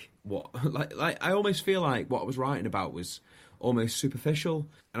pretending I almost feel like what I was writing about was almost superficial.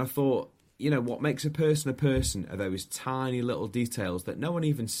 And I thought, what makes a person are those tiny little details that no one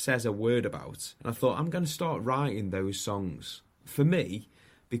even says a word about. And I thought, I'm going to start writing those songs for me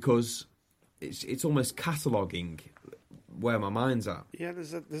because it's almost cataloguing where my mind's at. Yeah,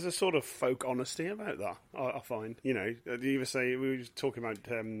 there's a sort of folk honesty about that, I find. You either say, we were just talking about,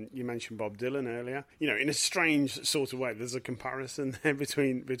 you mentioned Bob Dylan earlier. In a strange sort of way, there's a comparison there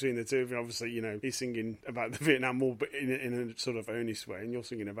between the two of you. Obviously, he's singing about the Vietnam War, but in a sort of earnest way, and you're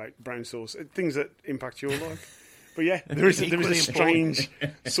singing about brown sauce, things that impact your life. But yeah, there is a strange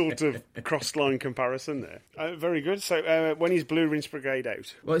sort of cross-line comparison there. Very good. So when is Blue Rinse Brigade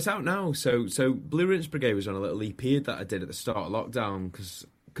out? Well, it's out now. So Blue Rinse Brigade was on a little EP that I did at the start of lockdown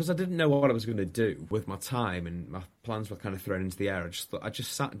because I didn't know what I was going to do with my time and my plans were kind of thrown into the air. I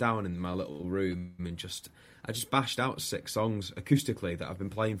just sat down in my little room and I just bashed out 6 songs acoustically that I've been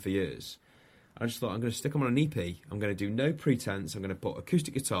playing for years. I just thought I'm going to stick them on an EP. I'm going to do no pretense. I'm going to put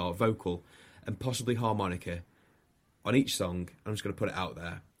acoustic guitar, vocal, and possibly harmonica on each song. I'm just going to put it out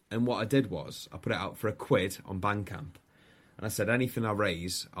there. And what I did was I put it out for £1 on Bandcamp, and I said anything I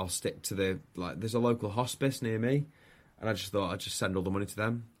raise, I'll stick to there's a local hospice near me, and I just thought I'd just send all the money to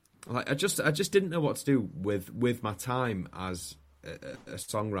them. I just didn't know what to do with my time as a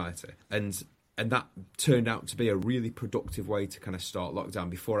songwriter, and that turned out to be a really productive way to kind of start lockdown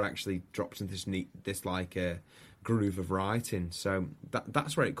before I actually dropped into this groove of writing. So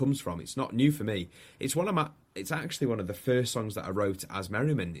that's where it comes from. It's not new for me. It's actually one of the first songs that I wrote as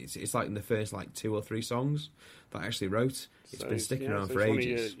Merrym'n. It's like in the first 2 or 3 songs that I actually wrote. It's been sticking around for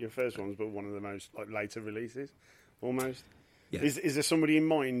ages. One of your first ones, but one of the most later releases, almost. Yeah. Is there somebody in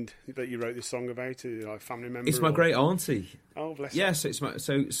mind that you wrote this song about? Like a family member? It's my great auntie. Oh, bless her. Yeah, so it's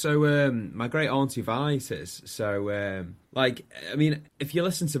my great auntie Vi it is. So like, I mean, if you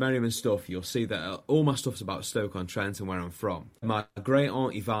listen to Merrym'n stuff, you'll see that all my stuff's about Stoke-on-Trent and where I'm from. My great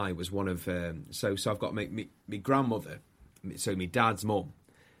auntie Vi was one of so I've got my grandmother, so my dad's mum.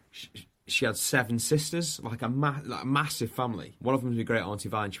 She had 7 sisters, like a massive family. One of them was my great auntie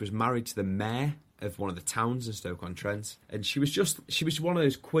Vi, and she was married to the mayor of one of the towns in Stoke-on-Trent, and she was one of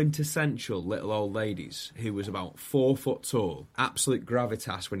those quintessential little old ladies who was about 4 foot tall, absolute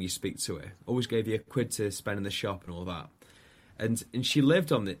gravitas when you speak to her. Always gave you £1 to spend in the shop and all that. And she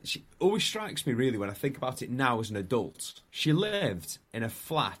lived on it. She always strikes me really when I think about it now as an adult. She lived in a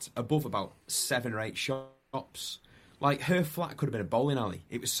flat above about 7 or 8 shops. Like, her flat could have been a bowling alley.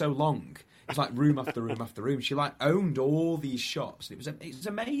 It was so long. It was like room after room after room. She like owned all these shops. It was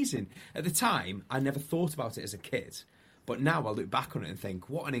amazing. At the time, I never thought about it as a kid. But now I look back on it and think,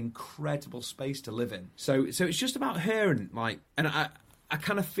 what an incredible space to live in. So it's just about her and I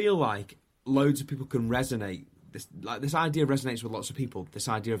kind of feel like loads of people can resonate. This idea resonates with lots of people. This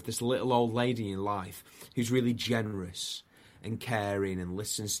idea of this little old lady in life who's really generous and caring and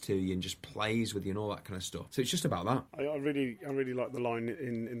listens to you and just plays with you and all that kind of stuff. So it's just about that. I really like the line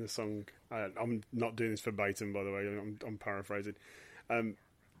in the song. I'm not doing this verbatim, by the way. I'm paraphrasing.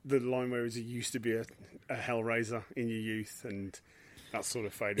 The line where it used to be a hellraiser in your youth, and that sort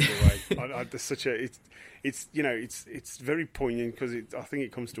of faded away. There's such a it's very poignant because I think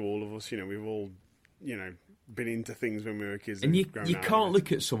it comes to all of us. We've all been into things when we were kids, and you can't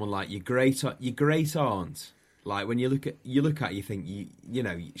look at someone like your great aunt. Like, when you look at her, you think,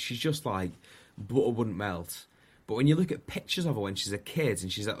 she's just like, butter wouldn't melt. But when you look at pictures of her when she's a kid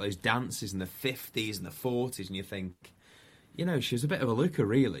and she's at those dances in the 50s and the 40s, and you think, she was a bit of a looker,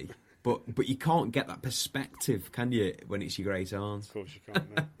 really. But you can't get that perspective, can you, when it's your great aunt? Of course you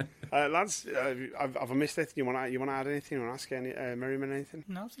can't, no. Lads, have I missed anything? You want to add anything? You want to ask Merrym'n anything?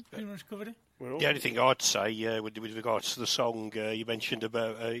 No, I think pretty much covered it. The only thing I'd say with regards to the song, you mentioned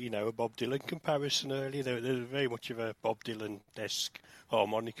about a Bob Dylan comparison earlier. There's very much of a Bob Dylan-esque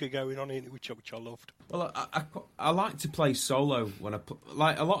harmonica going on in it, which I loved. Well, I like to play solo when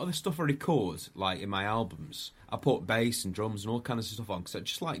like a lot of the stuff I record, like in my albums. I put bass and drums and all kinds of stuff on because I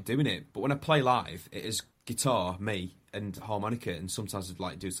just like doing it. But when I play live, it is guitar, me, and harmonica, and sometimes I'd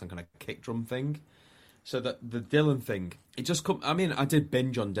like do some kind of kick drum thing. So the Dylan thing, it just come. I mean, I did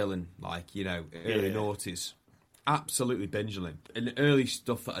binge on Dylan, early noughties. Absolutely binge on him. And the early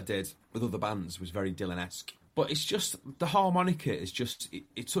stuff that I did with other bands was very Dylan-esque. But it's just, the harmonica is just,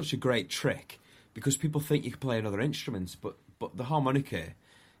 it's such a great trick because people think you can play another instrument, but the harmonica,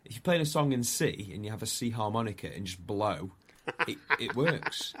 if you're playing a song in C and you have a C harmonica and just blow, it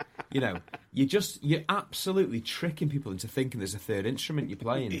works. You're absolutely tricking people into thinking there's a third instrument you're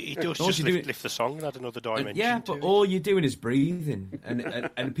playing. It does just lift the song and add another dimension. Yeah, but all you're doing is breathing,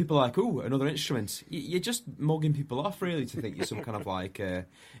 and people are like, "Oh, another instrument." You're just mugging people off, really, to think you're some kind of like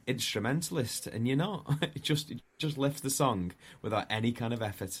instrumentalist, and you're not. It just lifts the song without any kind of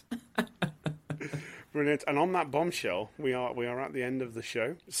effort. Brilliant. And on that bombshell, we are at the end of the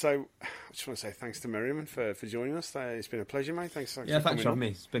show. So I just want to say thanks to Merrym'n for joining us. It's been a pleasure, mate. Thanks for having me.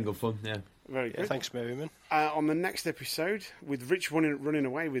 It's been good fun. Yeah. Very good. Yeah, thanks, Merrym'n. On the next episode, with Rich running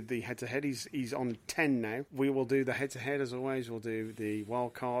away with the head-to-head, he's on 10 now. We will do the head-to-head as always. We'll do the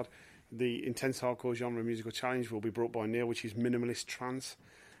wild card. The Intense Hardcore Genre Musical Challenge will be brought by Neil, which is Minimalist Trance.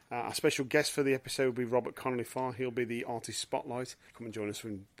 Our special guest for the episode will be Robert Connolly-Farr. He'll be the artist spotlight. Come and join us,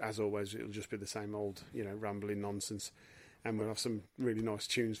 and as always, it'll just be the same old, rambling nonsense. And we'll have some really nice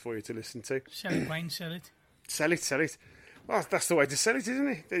tunes for you to listen to. Sell it, Wayne, sell it. Sell it. Well, that's the way to sell it, isn't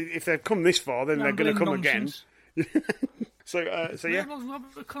it? If they've come this far, then they're going to come nonsense. Again. So yeah. Where was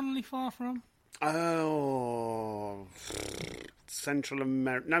Robert Connolly-Farr from? Oh, Central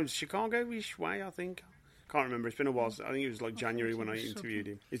America. No, Chicago-ish way, I think. Can't remember. It's been a while. I think it was like January when I interviewed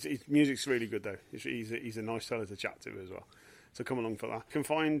him. His music's really good though. He's a nice fella to chat to as well. So come along for that. You can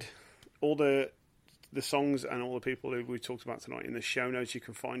find all the songs and all the people who we talked about tonight in the show notes. You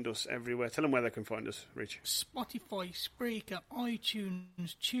can find us everywhere. Tell them where they can find us, Rich. Spotify, Spreaker,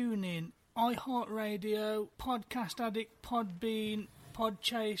 iTunes, TuneIn, iHeartRadio, Podcast Addict, Podbean,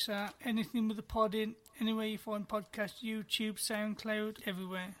 Podchaser, anything with a pod in. Anywhere you find podcasts, YouTube, SoundCloud,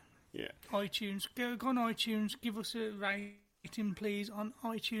 everywhere. Yeah. iTunes. Go on iTunes. Give us a rating, please, on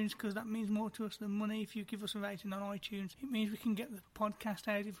iTunes, because that means more to us than money. If you give us a rating on iTunes, it means we can get the podcast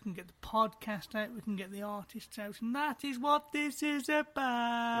out. If we can get the podcast out, we can get the artists out. And that is what this is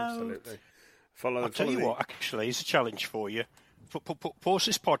about. Absolutely. I'll tell you what, actually, it's a challenge for you. Pause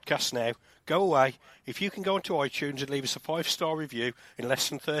this podcast now. Go away. If you can go onto iTunes and leave us a 5-star review in less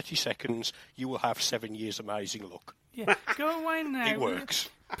than 30 seconds, you will have 7 years amazing luck. Yeah, go away now. It works.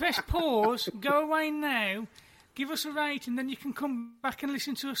 Press pause, go away now, give us a rating, then you can come back and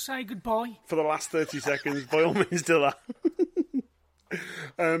listen to us say goodbye. For the last 30 seconds, by all means, do that.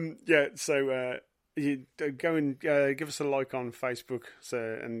 You go and give us a like on Facebook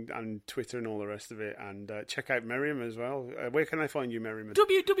and Twitter and all the rest of it, and check out Merrym'n as well. Where can they find you, Merrym'n?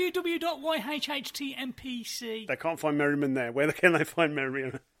 www.yhhtmpc. They can't find Merrym'n there. Where can they find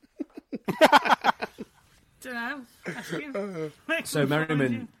Merrym'n? Don't know. Ask him. So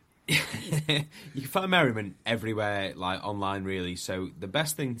Merrym'n, you can find Merrym'n everywhere, like online, really. So the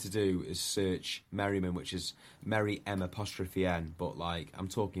best thing to do is search Merrym'n, which is Merry-M', but like I'm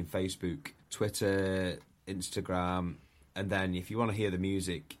talking Facebook, Twitter, Instagram, and then if you want to hear the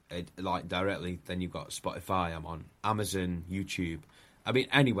music like directly, then you've got Spotify. I'm on Amazon, YouTube. I mean,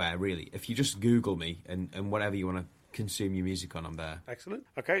 anywhere really. If you just Google me and whatever you want to consume your music on, I'm there. Excellent.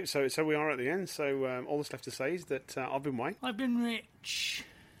 Okay, so we are at the end. So all that's left to say is that I've been Wayne. I've been Rich.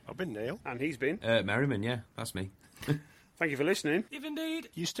 I've been Neil. And he's been Merrym'n. Yeah, that's me. Thank you for listening. If indeed.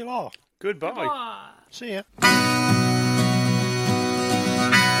 You still are. Goodbye. Goodbye. See ya.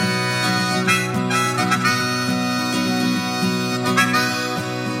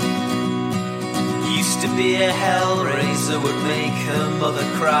 Used to be a hellraiser, would make her mother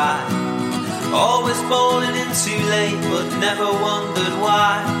cry. Always bowling in too late, but never wondered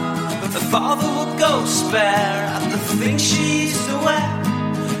why. But the father would go spare at the things she used to wear.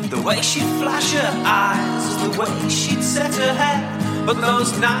 The way she'd flash her eyes, the way she'd set her hair. But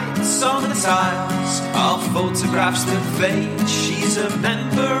those nights on the tiles are photographs that fade. She's a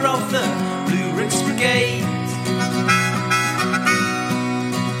member of the Blue Ridge Brigade.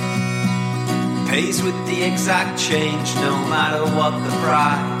 Pays with the exact change, no matter what the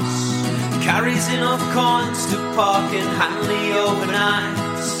price. Carries enough coins to park in Hanley overnight.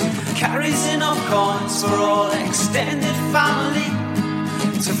 Carries enough coins for all extended family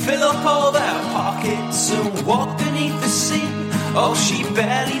to fill up all their pockets and walk beneath the sea. Oh, she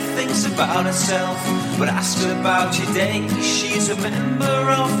barely thinks about herself, but ask her about your day. She's a member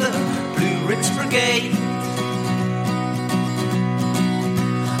of the Blue Ridge Brigade.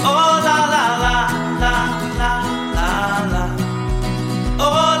 Oh, la la la la la la la.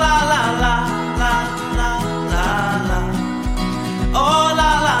 Oh, la la la la la la la. Oh,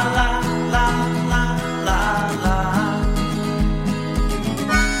 la la la la la la la.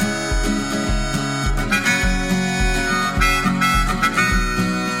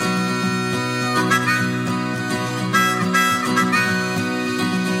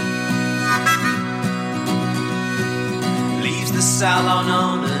 Leaves the salon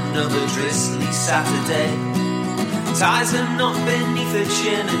on another drizzly Saturday. Ties a knot beneath her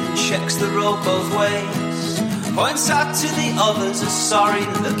chin and checks the road both ways. Points out to the others a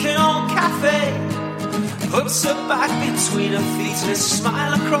sorry-looking old cafe. Puts her back between her feet and a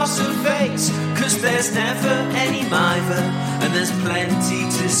smile across her face. 'Cause there's never any neither, and there's plenty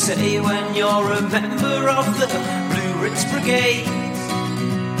to say when you're a member of the Blue Ridge Brigade.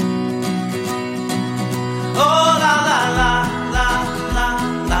 Oh, la la la la la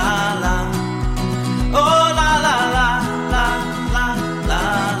la la. Oh, la la la la la la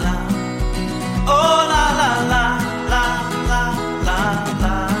la. Oh, la la la la la la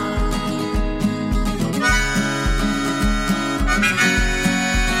la.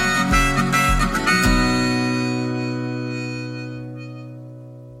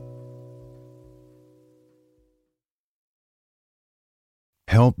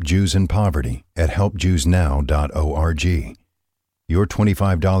 Help Jews in Poverty at helpjewsnow.org. Your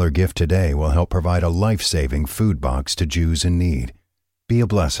 $25 gift today will help provide a life-saving food box to Jews in need. Be a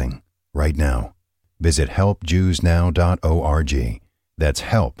blessing right now. Visit helpjewsnow.org. That's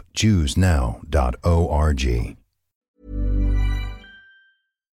helpjewsnow.org.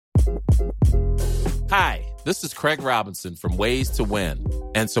 Hi, this is Craig Robinson from Ways to Win,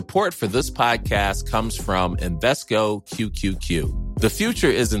 and support for this podcast comes from Invesco QQQ. The future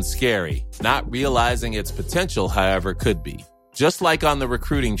isn't scary. Not realizing its potential, however, could be. Just like on the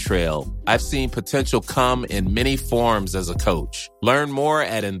recruiting trail, I've seen potential come in many forms as a coach. Learn more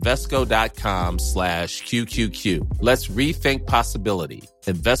at Invesco.com/QQQ. Let's rethink possibility.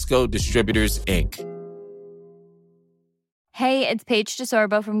 Invesco Distributors, Inc. Hey, it's Paige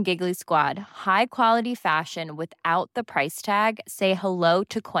DeSorbo from Giggly Squad. High quality fashion without the price tag. Say hello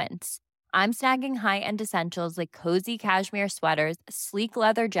to Quince. I'm snagging high-end essentials like cozy cashmere sweaters, sleek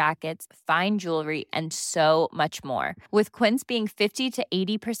leather jackets, fine jewelry, and so much more. With Quince being 50 to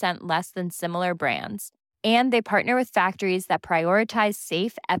 80% less than similar brands. And they partner with factories that prioritize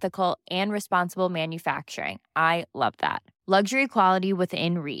safe, ethical, and responsible manufacturing. I love that. Luxury quality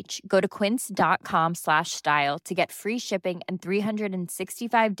within reach. Go to quince.com/style to get free shipping and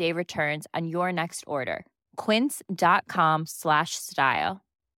 365-day returns on your next order. Quince.com/style.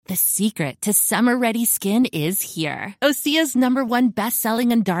 The secret to summer-ready skin is here. Osea's #1 best-selling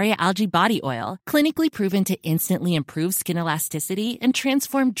Undaria Algae Body Oil, clinically proven to instantly improve skin elasticity and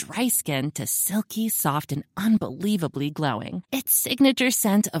transform dry skin to silky, soft, and unbelievably glowing. Its signature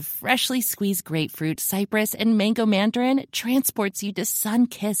scent of freshly squeezed grapefruit, cypress, and mango mandarin transports you to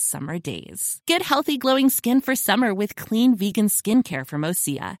sun-kissed summer days. Get healthy, glowing skin for summer with clean, vegan skincare from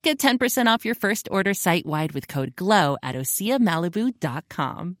Osea. Get 10% off your first order site-wide with code GLOW at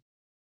OseaMalibu.com.